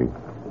mainlining?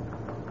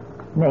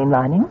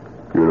 Mainlining?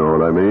 You know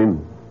what I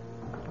mean?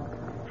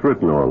 It's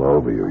written all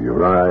over you.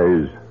 Your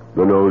eyes,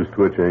 the nose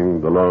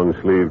twitching, the long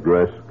sleeve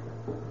dress.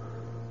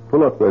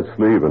 Pull up that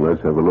sleeve and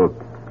let's have a look.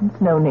 It's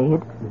no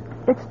need.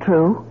 It's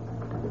true.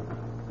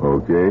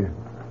 Okay.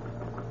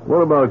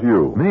 What about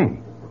you? Me?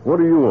 What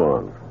are you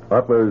on?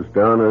 uppers,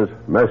 downers,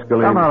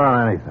 mescaline? I'm not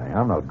on anything.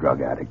 I'm no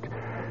drug addict.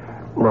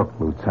 Look,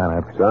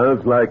 Lieutenant.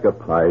 Sounds like a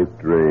pipe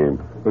dream.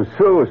 A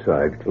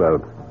suicide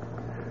club.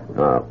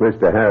 Now,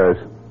 Mr. Harris,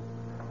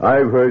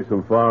 I've heard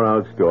some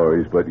far-out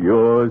stories, but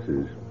yours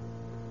is...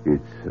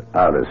 it's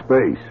outer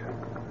space.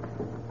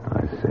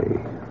 I see.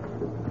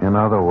 In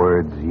other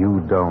words, you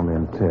don't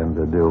intend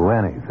to do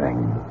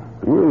anything.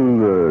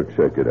 We'll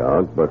check it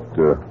out, but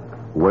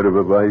word of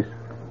advice?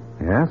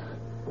 Yes?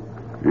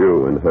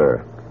 You and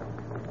her.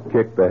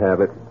 Kick the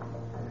habit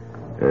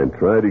and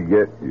try to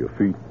get your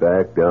feet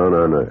back down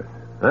on Earth.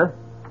 Huh?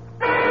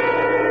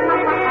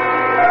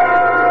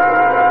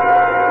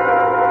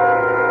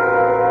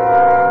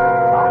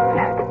 Oh,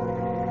 Dick,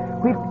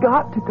 we've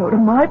got to go to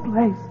my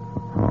place.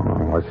 Oh, no,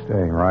 we're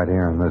staying right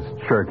here in this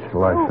church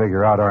till I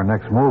figure out our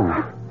next move.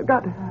 I've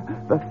got to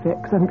have the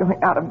fix. I'm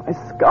going out of my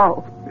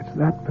skull. It's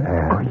that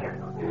bad. Oh,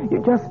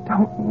 you just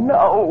don't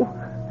know.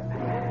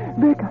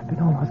 Vic, I've been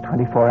almost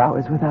 24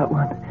 hours without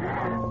one.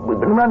 We've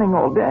been running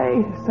all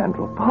day.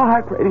 Central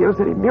Park, Radio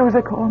City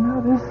Music Hall, now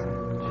this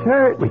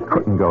church. We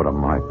couldn't go to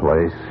my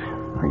place.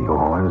 Or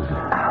yours.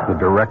 The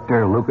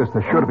director, Lucas,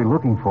 they're sure to be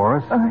looking for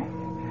us. I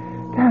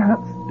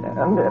can't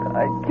stand it.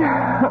 I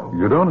can't.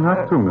 You don't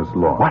have to, Miss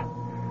Law. What?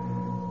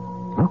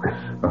 Lucas?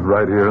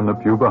 Right here in the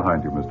pew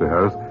behind you, Mr.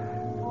 Harris.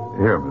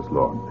 Here, Miss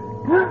Law.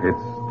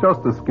 It's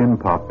just a skin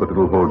pop, but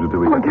it'll hold you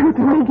to eat. Oh, give it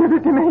to me. Give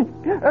it to me.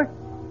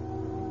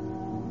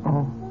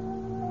 Oh.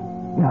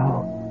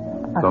 No.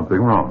 Something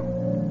wrong?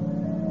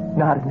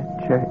 Not in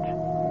a church.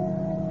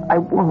 I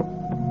won't.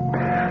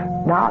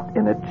 Not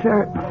in a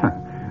church.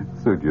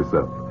 Suit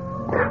yourself.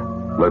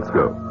 Let's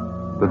go.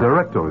 The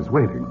director is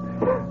waiting.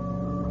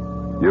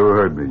 You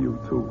heard me, you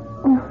two.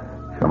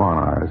 Come on,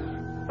 Iris.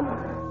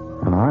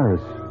 And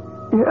Iris.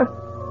 Yes.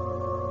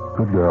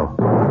 Good girl.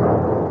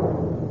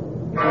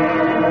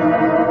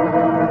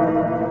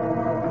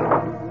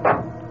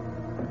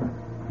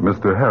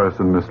 Mr. Harris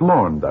and Miss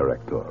Lorne,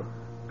 director.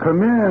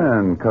 Come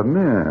in, come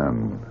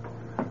in.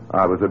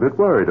 I was a bit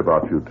worried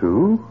about you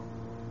two.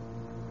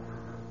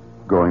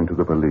 Going to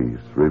the police,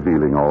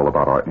 revealing all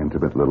about our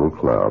intimate little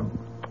club.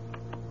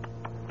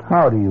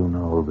 How do you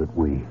know that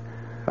we...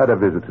 Had a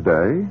visit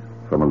today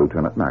from a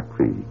Lieutenant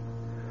McPhee.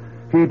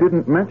 He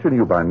didn't mention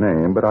you by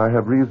name, but I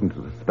have reason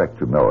to suspect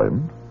you know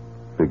him.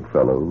 Big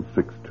fellow,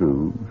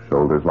 6'2",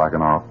 shoulders like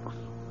an ox.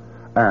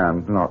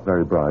 And not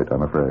very bright,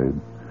 I'm afraid.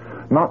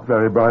 Not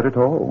very bright at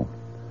all.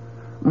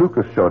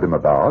 Lucas showed him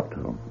about.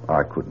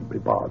 I couldn't be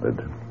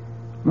bothered.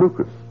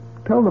 Lucas,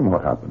 tell them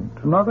what happened.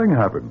 Nothing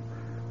happened.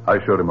 I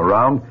showed him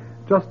around.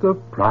 Just a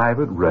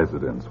private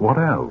residence. What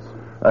else?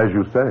 As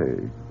you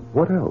say,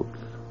 what else?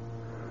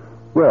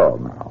 Well,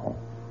 now,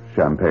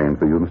 champagne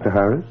for you, Mr.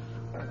 Harris.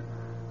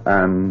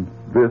 And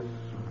this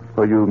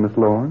for you, Miss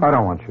Lorne. I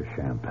don't want your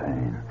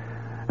champagne.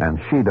 And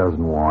she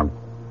doesn't want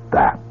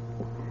that.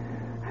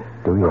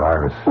 Do you,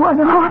 Iris? Why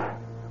not?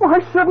 Why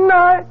shouldn't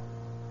I?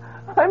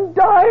 I'm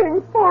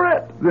dying for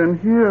it. Then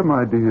here,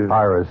 my dear.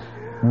 Iris,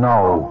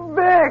 no. Oh,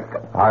 Vic.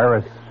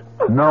 Iris,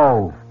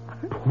 no.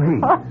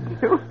 Please.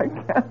 I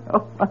can't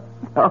help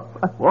myself.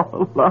 I'm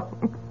all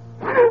alone.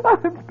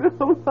 I'm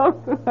still alone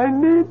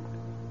and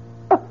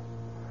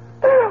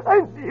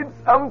I need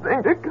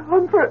something to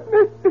comfort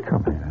me.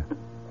 Come here.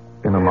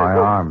 Into my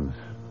arms.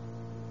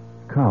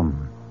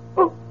 Come.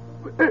 Oh,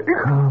 Vic.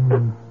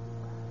 Come.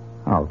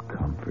 I'll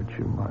comfort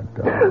you, my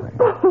darling.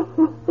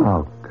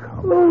 I'll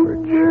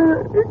comfort you.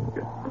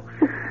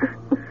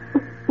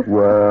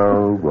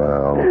 Well,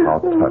 well, how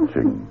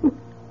touching.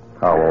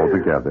 How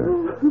altogether.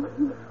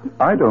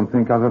 I don't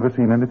think I've ever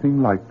seen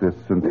anything like this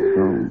since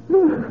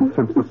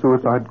the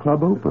Suicide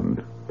Club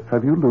opened.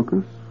 Have you,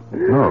 Lucas?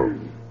 No.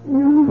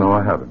 No,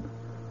 I haven't.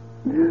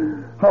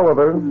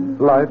 However,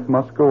 life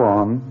must go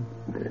on,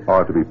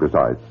 or to be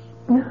precise,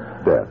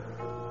 death.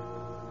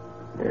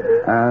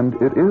 And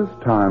it is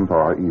time for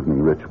our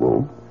evening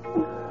ritual.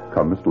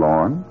 Come, Miss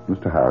Lorne,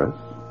 Mr. Harris.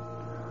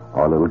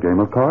 Our little game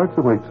of cards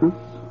awaits us.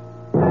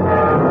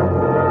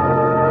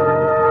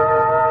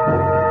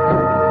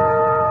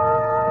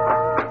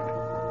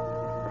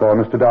 For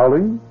Mr.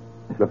 Dowling,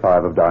 the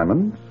 5 of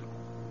diamonds.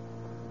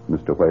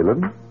 Mr.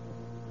 Whalen,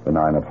 the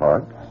 9 of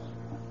hearts.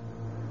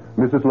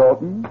 Mrs.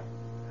 Lawton,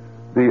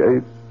 the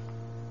ace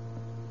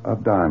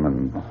of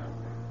diamonds.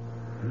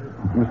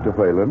 Mr.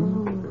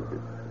 Whalen,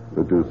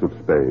 the deuce of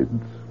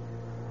spades.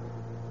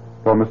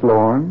 For Miss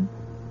Lorne,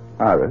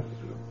 Iris,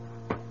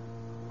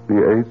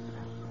 the ace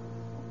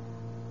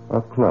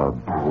of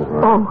clubs.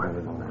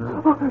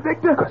 Oh,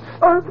 Victor.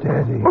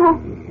 Steady.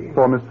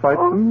 For Miss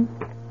Fighton,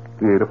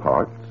 the 8 of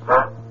hearts.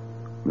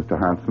 Mr.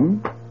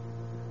 Hanson,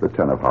 the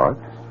 10 of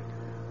hearts.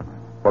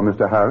 For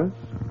Mr. Harris,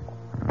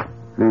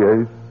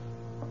 the ace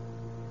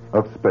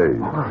of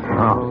spades.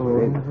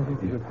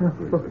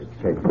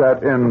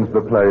 That ends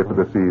the play for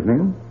this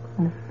evening.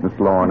 Miss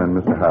Lorne and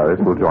Mr. Harris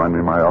will join me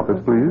in my office,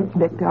 please.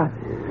 Victor,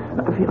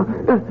 I feel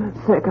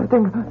sick. I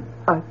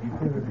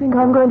think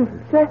I'm going to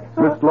say...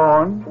 Miss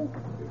Lorne,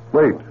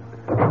 wait.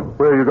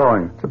 Where are you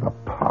going? To the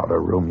powder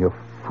room, you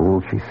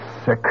fool. She's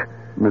sick.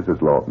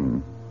 Mrs.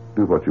 Lawton,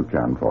 do what you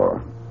can for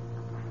her.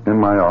 In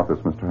my office,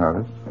 Mr.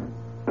 Harris.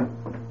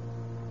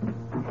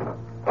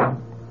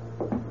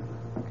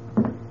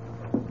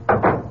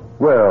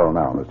 Well,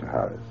 now, Mr.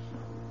 Harris.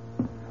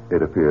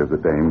 It appears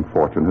that Dame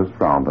Fortune has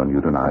frowned on you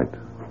tonight.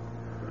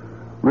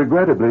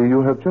 Regrettably,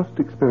 you have just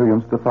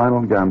experienced the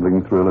final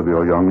gambling thrill of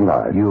your young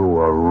life. You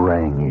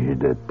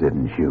arranged it,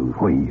 didn't you?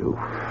 Well, you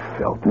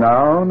felt it.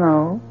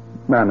 Now.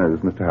 Manners,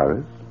 Mr.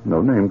 Harris.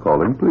 No name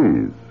calling,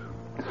 please.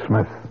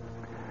 Smith,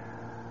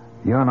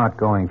 you're not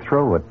going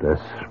through with this.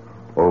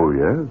 Oh,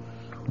 yes?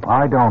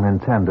 I don't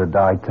intend to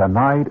die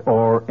tonight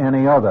or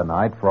any other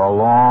night for a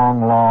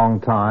long, long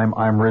time.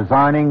 I'm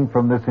resigning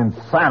from this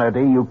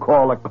insanity you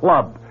call a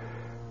club.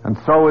 And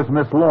so is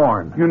Miss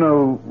Lorne. You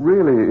know,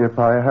 really, if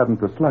I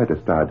hadn't the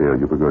slightest idea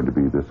you were going to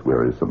be this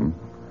wearisome,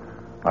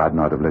 I'd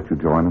not have let you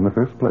join in the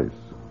first place.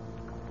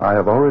 I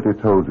have already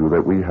told you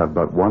that we have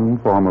but one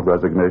form of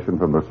resignation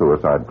from the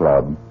Suicide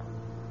Club.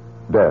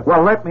 Death.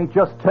 Well, let me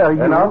just tell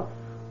you... Enough.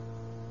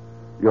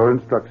 Your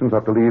instructions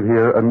are to leave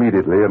here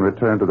immediately and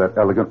return to that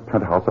elegant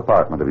penthouse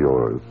apartment of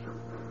yours.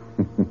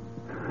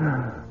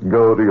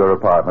 Go to your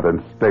apartment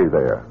and stay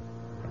there.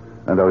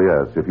 And oh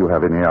yes, if you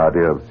have any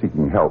idea of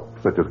seeking help,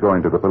 such as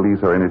going to the police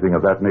or anything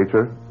of that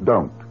nature,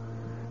 don't.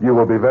 You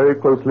will be very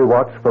closely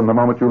watched from the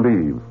moment you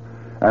leave.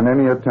 And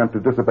any attempt to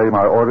disobey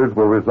my orders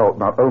will result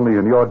not only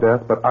in your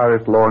death, but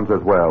Iris Lorne's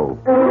as well.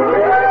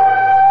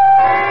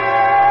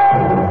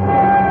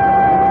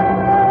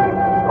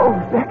 Oh,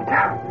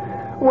 Victor,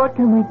 what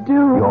can we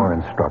do? Your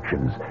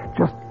instructions.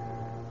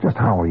 Just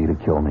how are you to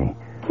kill me?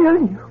 Kill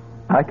you?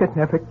 I could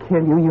never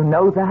kill you, you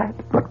know that.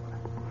 But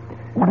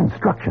what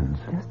instructions?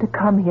 Just to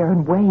come here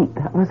and wait,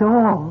 that was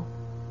all.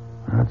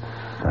 That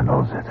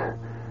settles it.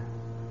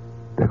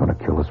 They're going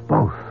to kill us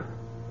both.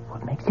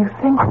 What makes you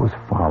think? I was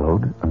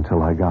followed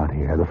until I got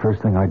here. The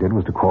first thing I did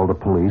was to call the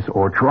police,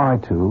 or try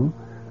to.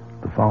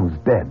 The phone's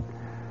dead.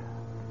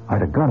 I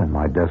had a gun in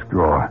my desk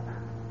drawer.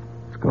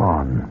 It's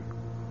gone.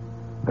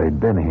 They'd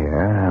been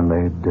here, and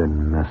they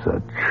didn't miss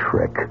a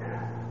trick.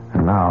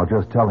 And now,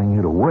 just telling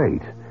you to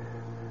wait.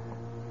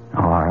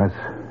 All right.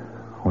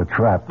 We're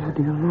trapped. Oh,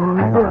 dear Lord.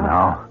 Hang on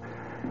now.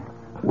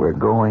 We're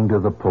going to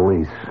the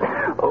police.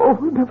 Oh,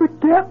 we'll never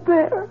get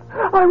there.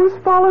 I was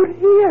followed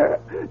here,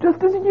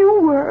 just as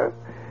you were.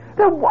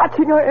 They're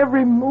watching our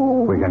every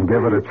move. We can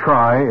give it a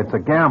try. It's a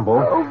gamble.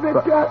 Oh,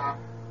 Victor.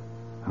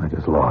 I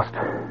just lost.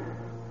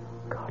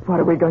 God, what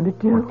are we going to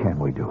do? What can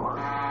we do?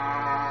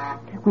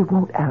 We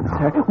won't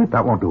answer. No,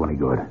 that won't do any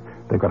good.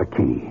 They've got a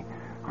key.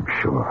 I'm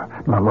sure.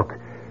 Now, look,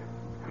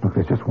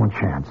 there's just one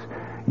chance.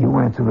 You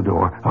answer the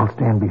door. I'll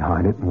stand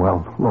behind it. And,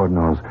 well, Lord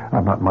knows,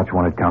 I'm not much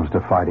when it comes to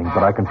fighting,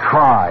 but I can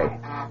try.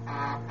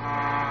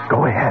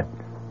 Go ahead.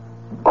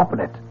 Open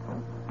it.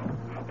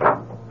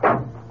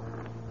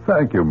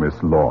 Thank you, Miss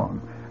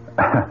Lorne.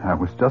 I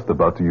was just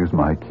about to use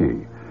my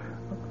key.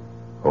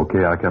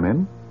 Okay, I come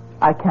in?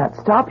 I can't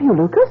stop you,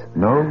 Lucas.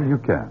 No, you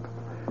can't.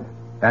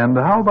 And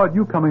how about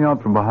you coming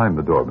out from behind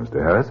the door,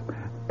 Mr. Harris?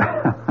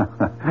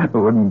 It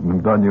wouldn't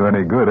have done you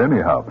any good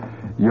anyhow.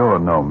 You're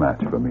no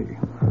match for me.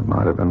 It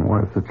might have been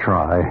worth a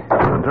try.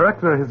 The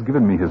director has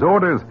given me his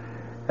orders,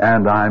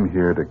 and I'm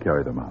here to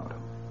carry them out.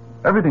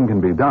 Everything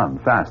can be done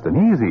fast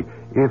and easy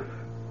if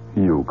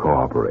you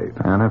cooperate.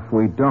 And if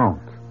we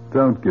don't?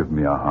 Don't give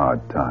me a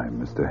hard time,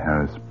 Mr.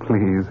 Harris,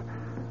 please.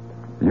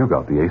 You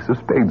got the ace of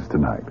spades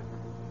tonight.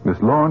 Miss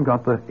Lorne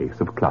got the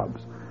ace of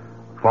clubs.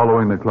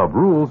 Following the club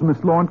rules,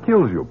 Miss Lorne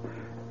kills you.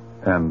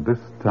 And this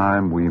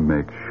time we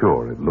make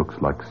sure it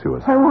looks like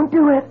suicide. I won't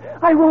do it.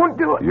 I won't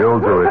do it. You'll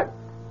do it.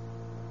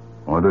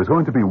 Or there's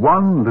going to be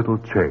one little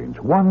change,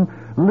 one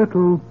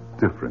little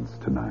difference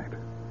tonight.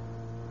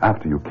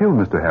 After you kill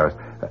Mr. Harris,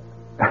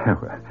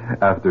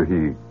 after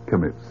he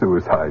commits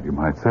suicide, you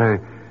might say,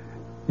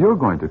 you're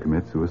going to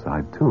commit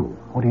suicide too.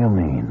 What do you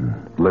mean?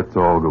 Let's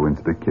all go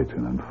into the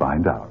kitchen and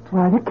find out.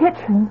 Why, the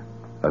kitchen?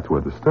 That's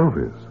where the stove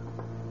is.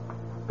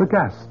 The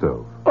gas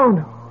stove. Oh,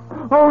 no.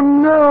 Oh,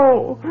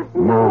 no.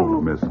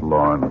 Move, Miss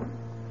Lorne.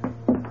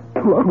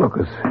 Look,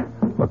 Lucas.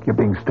 Look, you're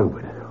being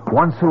stupid.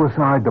 One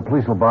suicide, the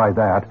police will buy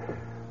that.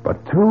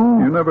 But two...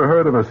 You never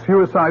heard of a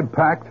suicide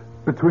pact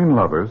between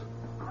lovers?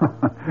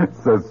 It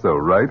says so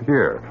right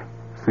here.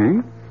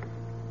 See?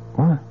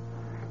 What?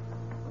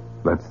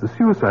 That's the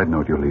suicide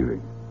note you're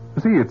leaving.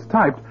 See, it's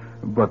typed,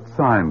 but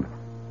signed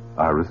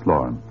Iris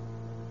Lorne,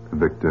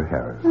 Victor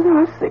Harris. There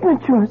are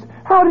signatures.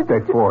 How did They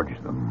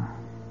forged them.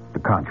 The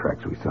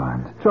contracts we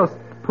signed. Just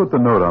put the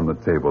note on the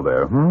table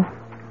there,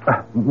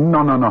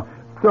 No.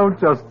 Don't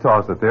just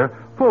toss it there.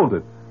 Fold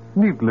it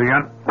neatly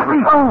and...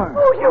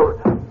 Oh, you...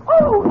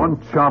 Oh! One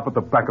chop at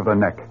the back of the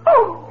neck.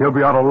 Oh! He'll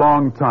be out a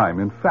long time.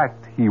 In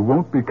fact, he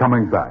won't be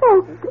coming back.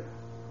 Oh.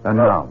 And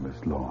now, Miss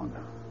Lorne,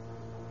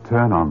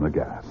 turn on the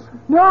gas.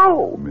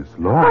 No! Miss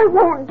Lorne. I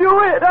won't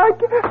do it. I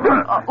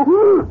can't...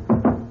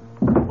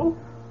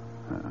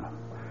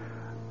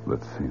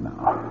 Let's see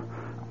now.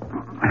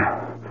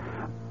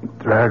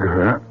 Drag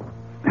her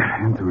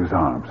into his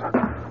arms.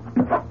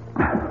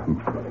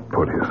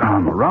 Put his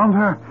arm around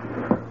her.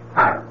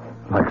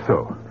 Like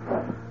so.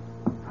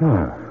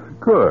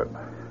 Good.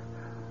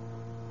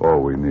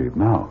 All we need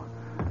now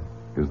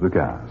is the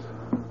gas.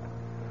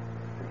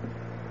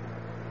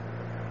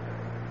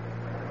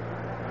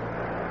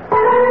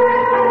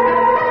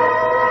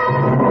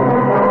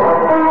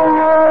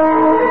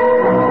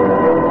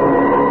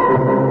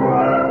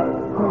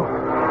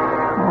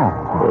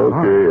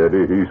 Okay,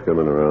 Eddie, he's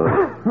coming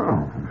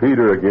around.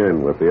 Peter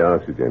again with the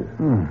oxygen.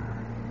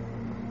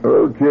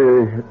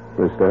 Okay,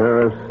 Mr.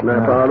 Harris,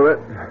 snap out of it.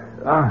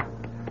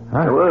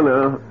 Come on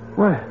now.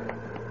 Where?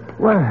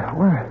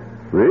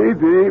 Breathe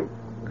deep.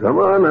 Come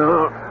on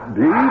now.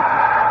 Deep.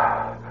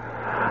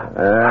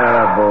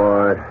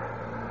 Boy.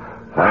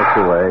 That's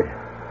the way.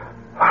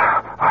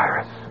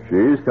 Iris.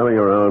 She's coming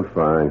around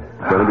fine.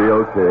 It's going to be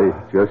okay,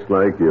 just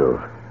like you.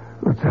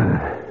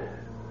 Lieutenant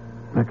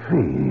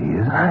McPhee,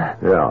 isn't it?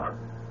 Yeah.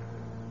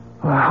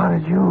 Well, how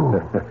did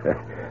you...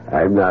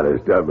 I'm not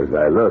as dumb as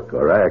I look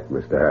or act,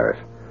 Mr. Harris.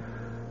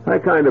 I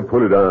kind of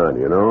put it on,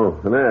 you know,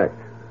 an act.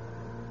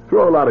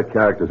 Throw a lot of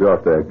characters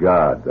off their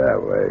guard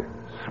that way.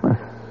 Smith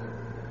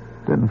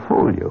didn't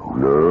fool you.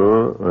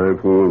 No, I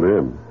fooled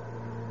him.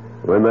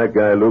 When that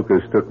guy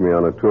Lucas took me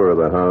on a tour of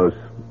the house,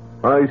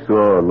 I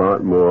saw a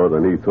lot more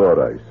than he thought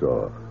I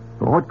saw.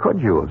 Well, what could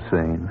you have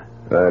seen?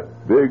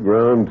 That big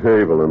round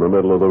table in the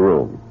middle of the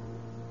room.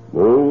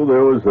 Oh,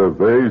 there was a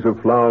vase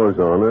of flowers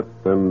on it,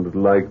 and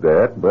like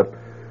that, but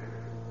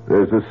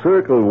there's a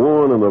circle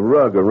worn in the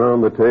rug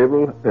around the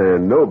table,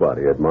 and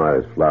nobody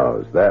admires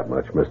flowers that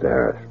much, Mr.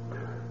 Harris.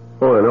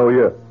 Oh, and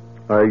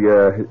I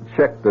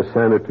checked the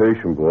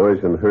sanitation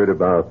boys and heard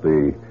about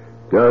the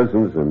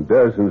dozens and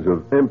dozens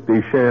of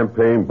empty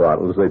champagne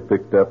bottles they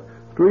picked up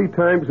 3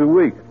 times a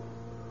week.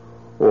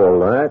 All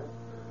that,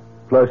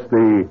 plus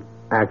the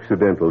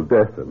accidental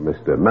death of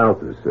Mr.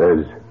 Malthus,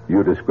 as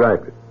you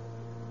described it.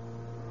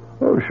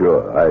 Oh,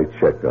 sure, I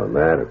checked on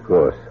that, of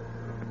course.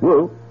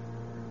 Well,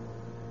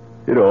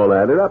 it all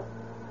added up.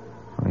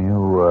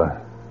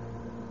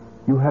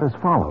 You had us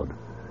followed.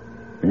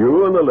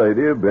 You and the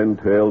lady have been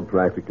tailed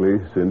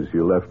practically since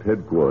you left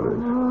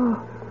headquarters.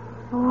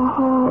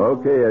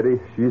 Okay, Eddie,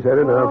 she's had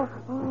enough.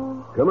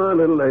 Come on,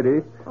 little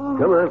lady.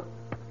 Come on.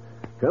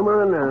 Come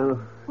on now.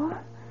 What?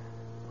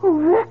 Oh,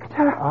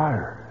 Victor.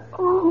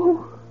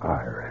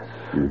 Iris.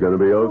 She's going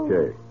to be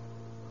okay.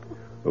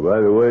 Oh,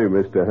 by the way,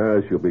 Mr.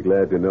 Harris, you'll be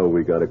glad to know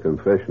we got a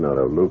confession out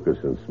of Lucas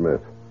and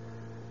Smith.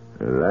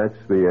 And that's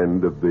the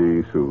end of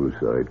the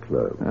Suicide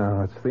Club.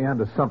 It's the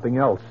end of something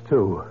else,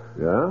 too.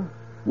 Yeah?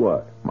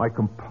 What? My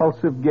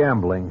compulsive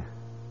gambling.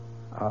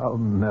 I'll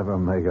never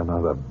make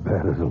another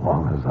bet as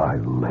long as I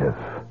live.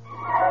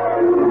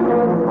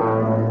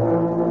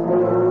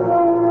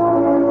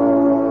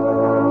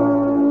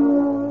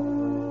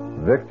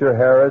 Victor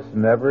Harris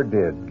never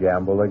did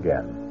gamble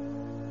again.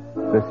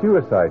 The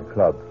Suicide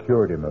Club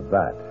cured him of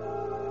that.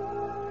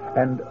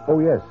 And, oh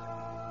yes,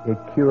 it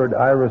cured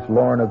Iris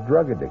Lorne of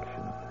drug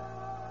addiction.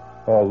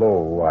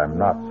 Although I'm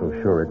not so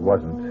sure it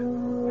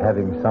wasn't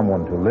having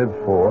someone to live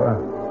for,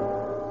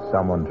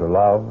 someone to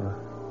love.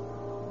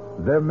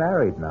 They're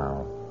married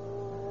now.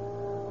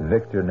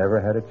 Victor never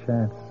had a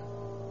chance.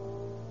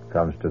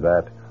 Comes to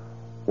that,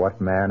 what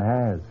man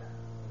has?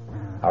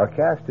 Our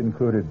cast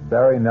included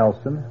Barry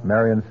Nelson,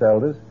 Marion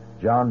Seldes,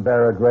 John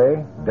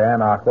Barragray, Dan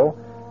Ockel,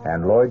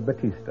 and Lloyd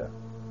Batista.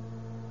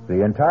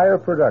 The entire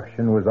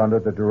production was under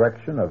the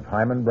direction of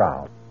Hyman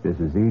Brown. This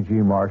is E.G.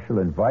 Marshall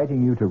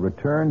inviting you to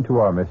return to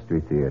our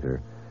Mystery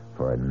Theater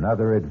for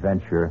another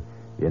adventure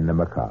in the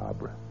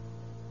macabre.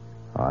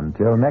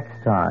 Until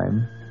next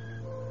time,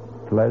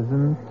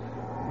 pleasant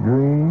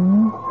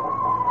dreams.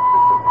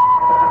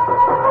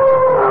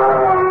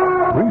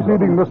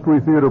 Preceding Mystery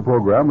Theater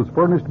program is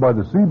furnished by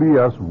the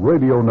CBS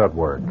Radio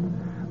Network.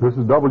 This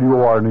is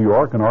WOR New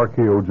York and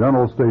RKO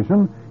General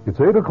Station. It's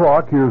 8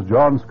 o'clock. Here's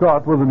John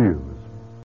Scott with the news.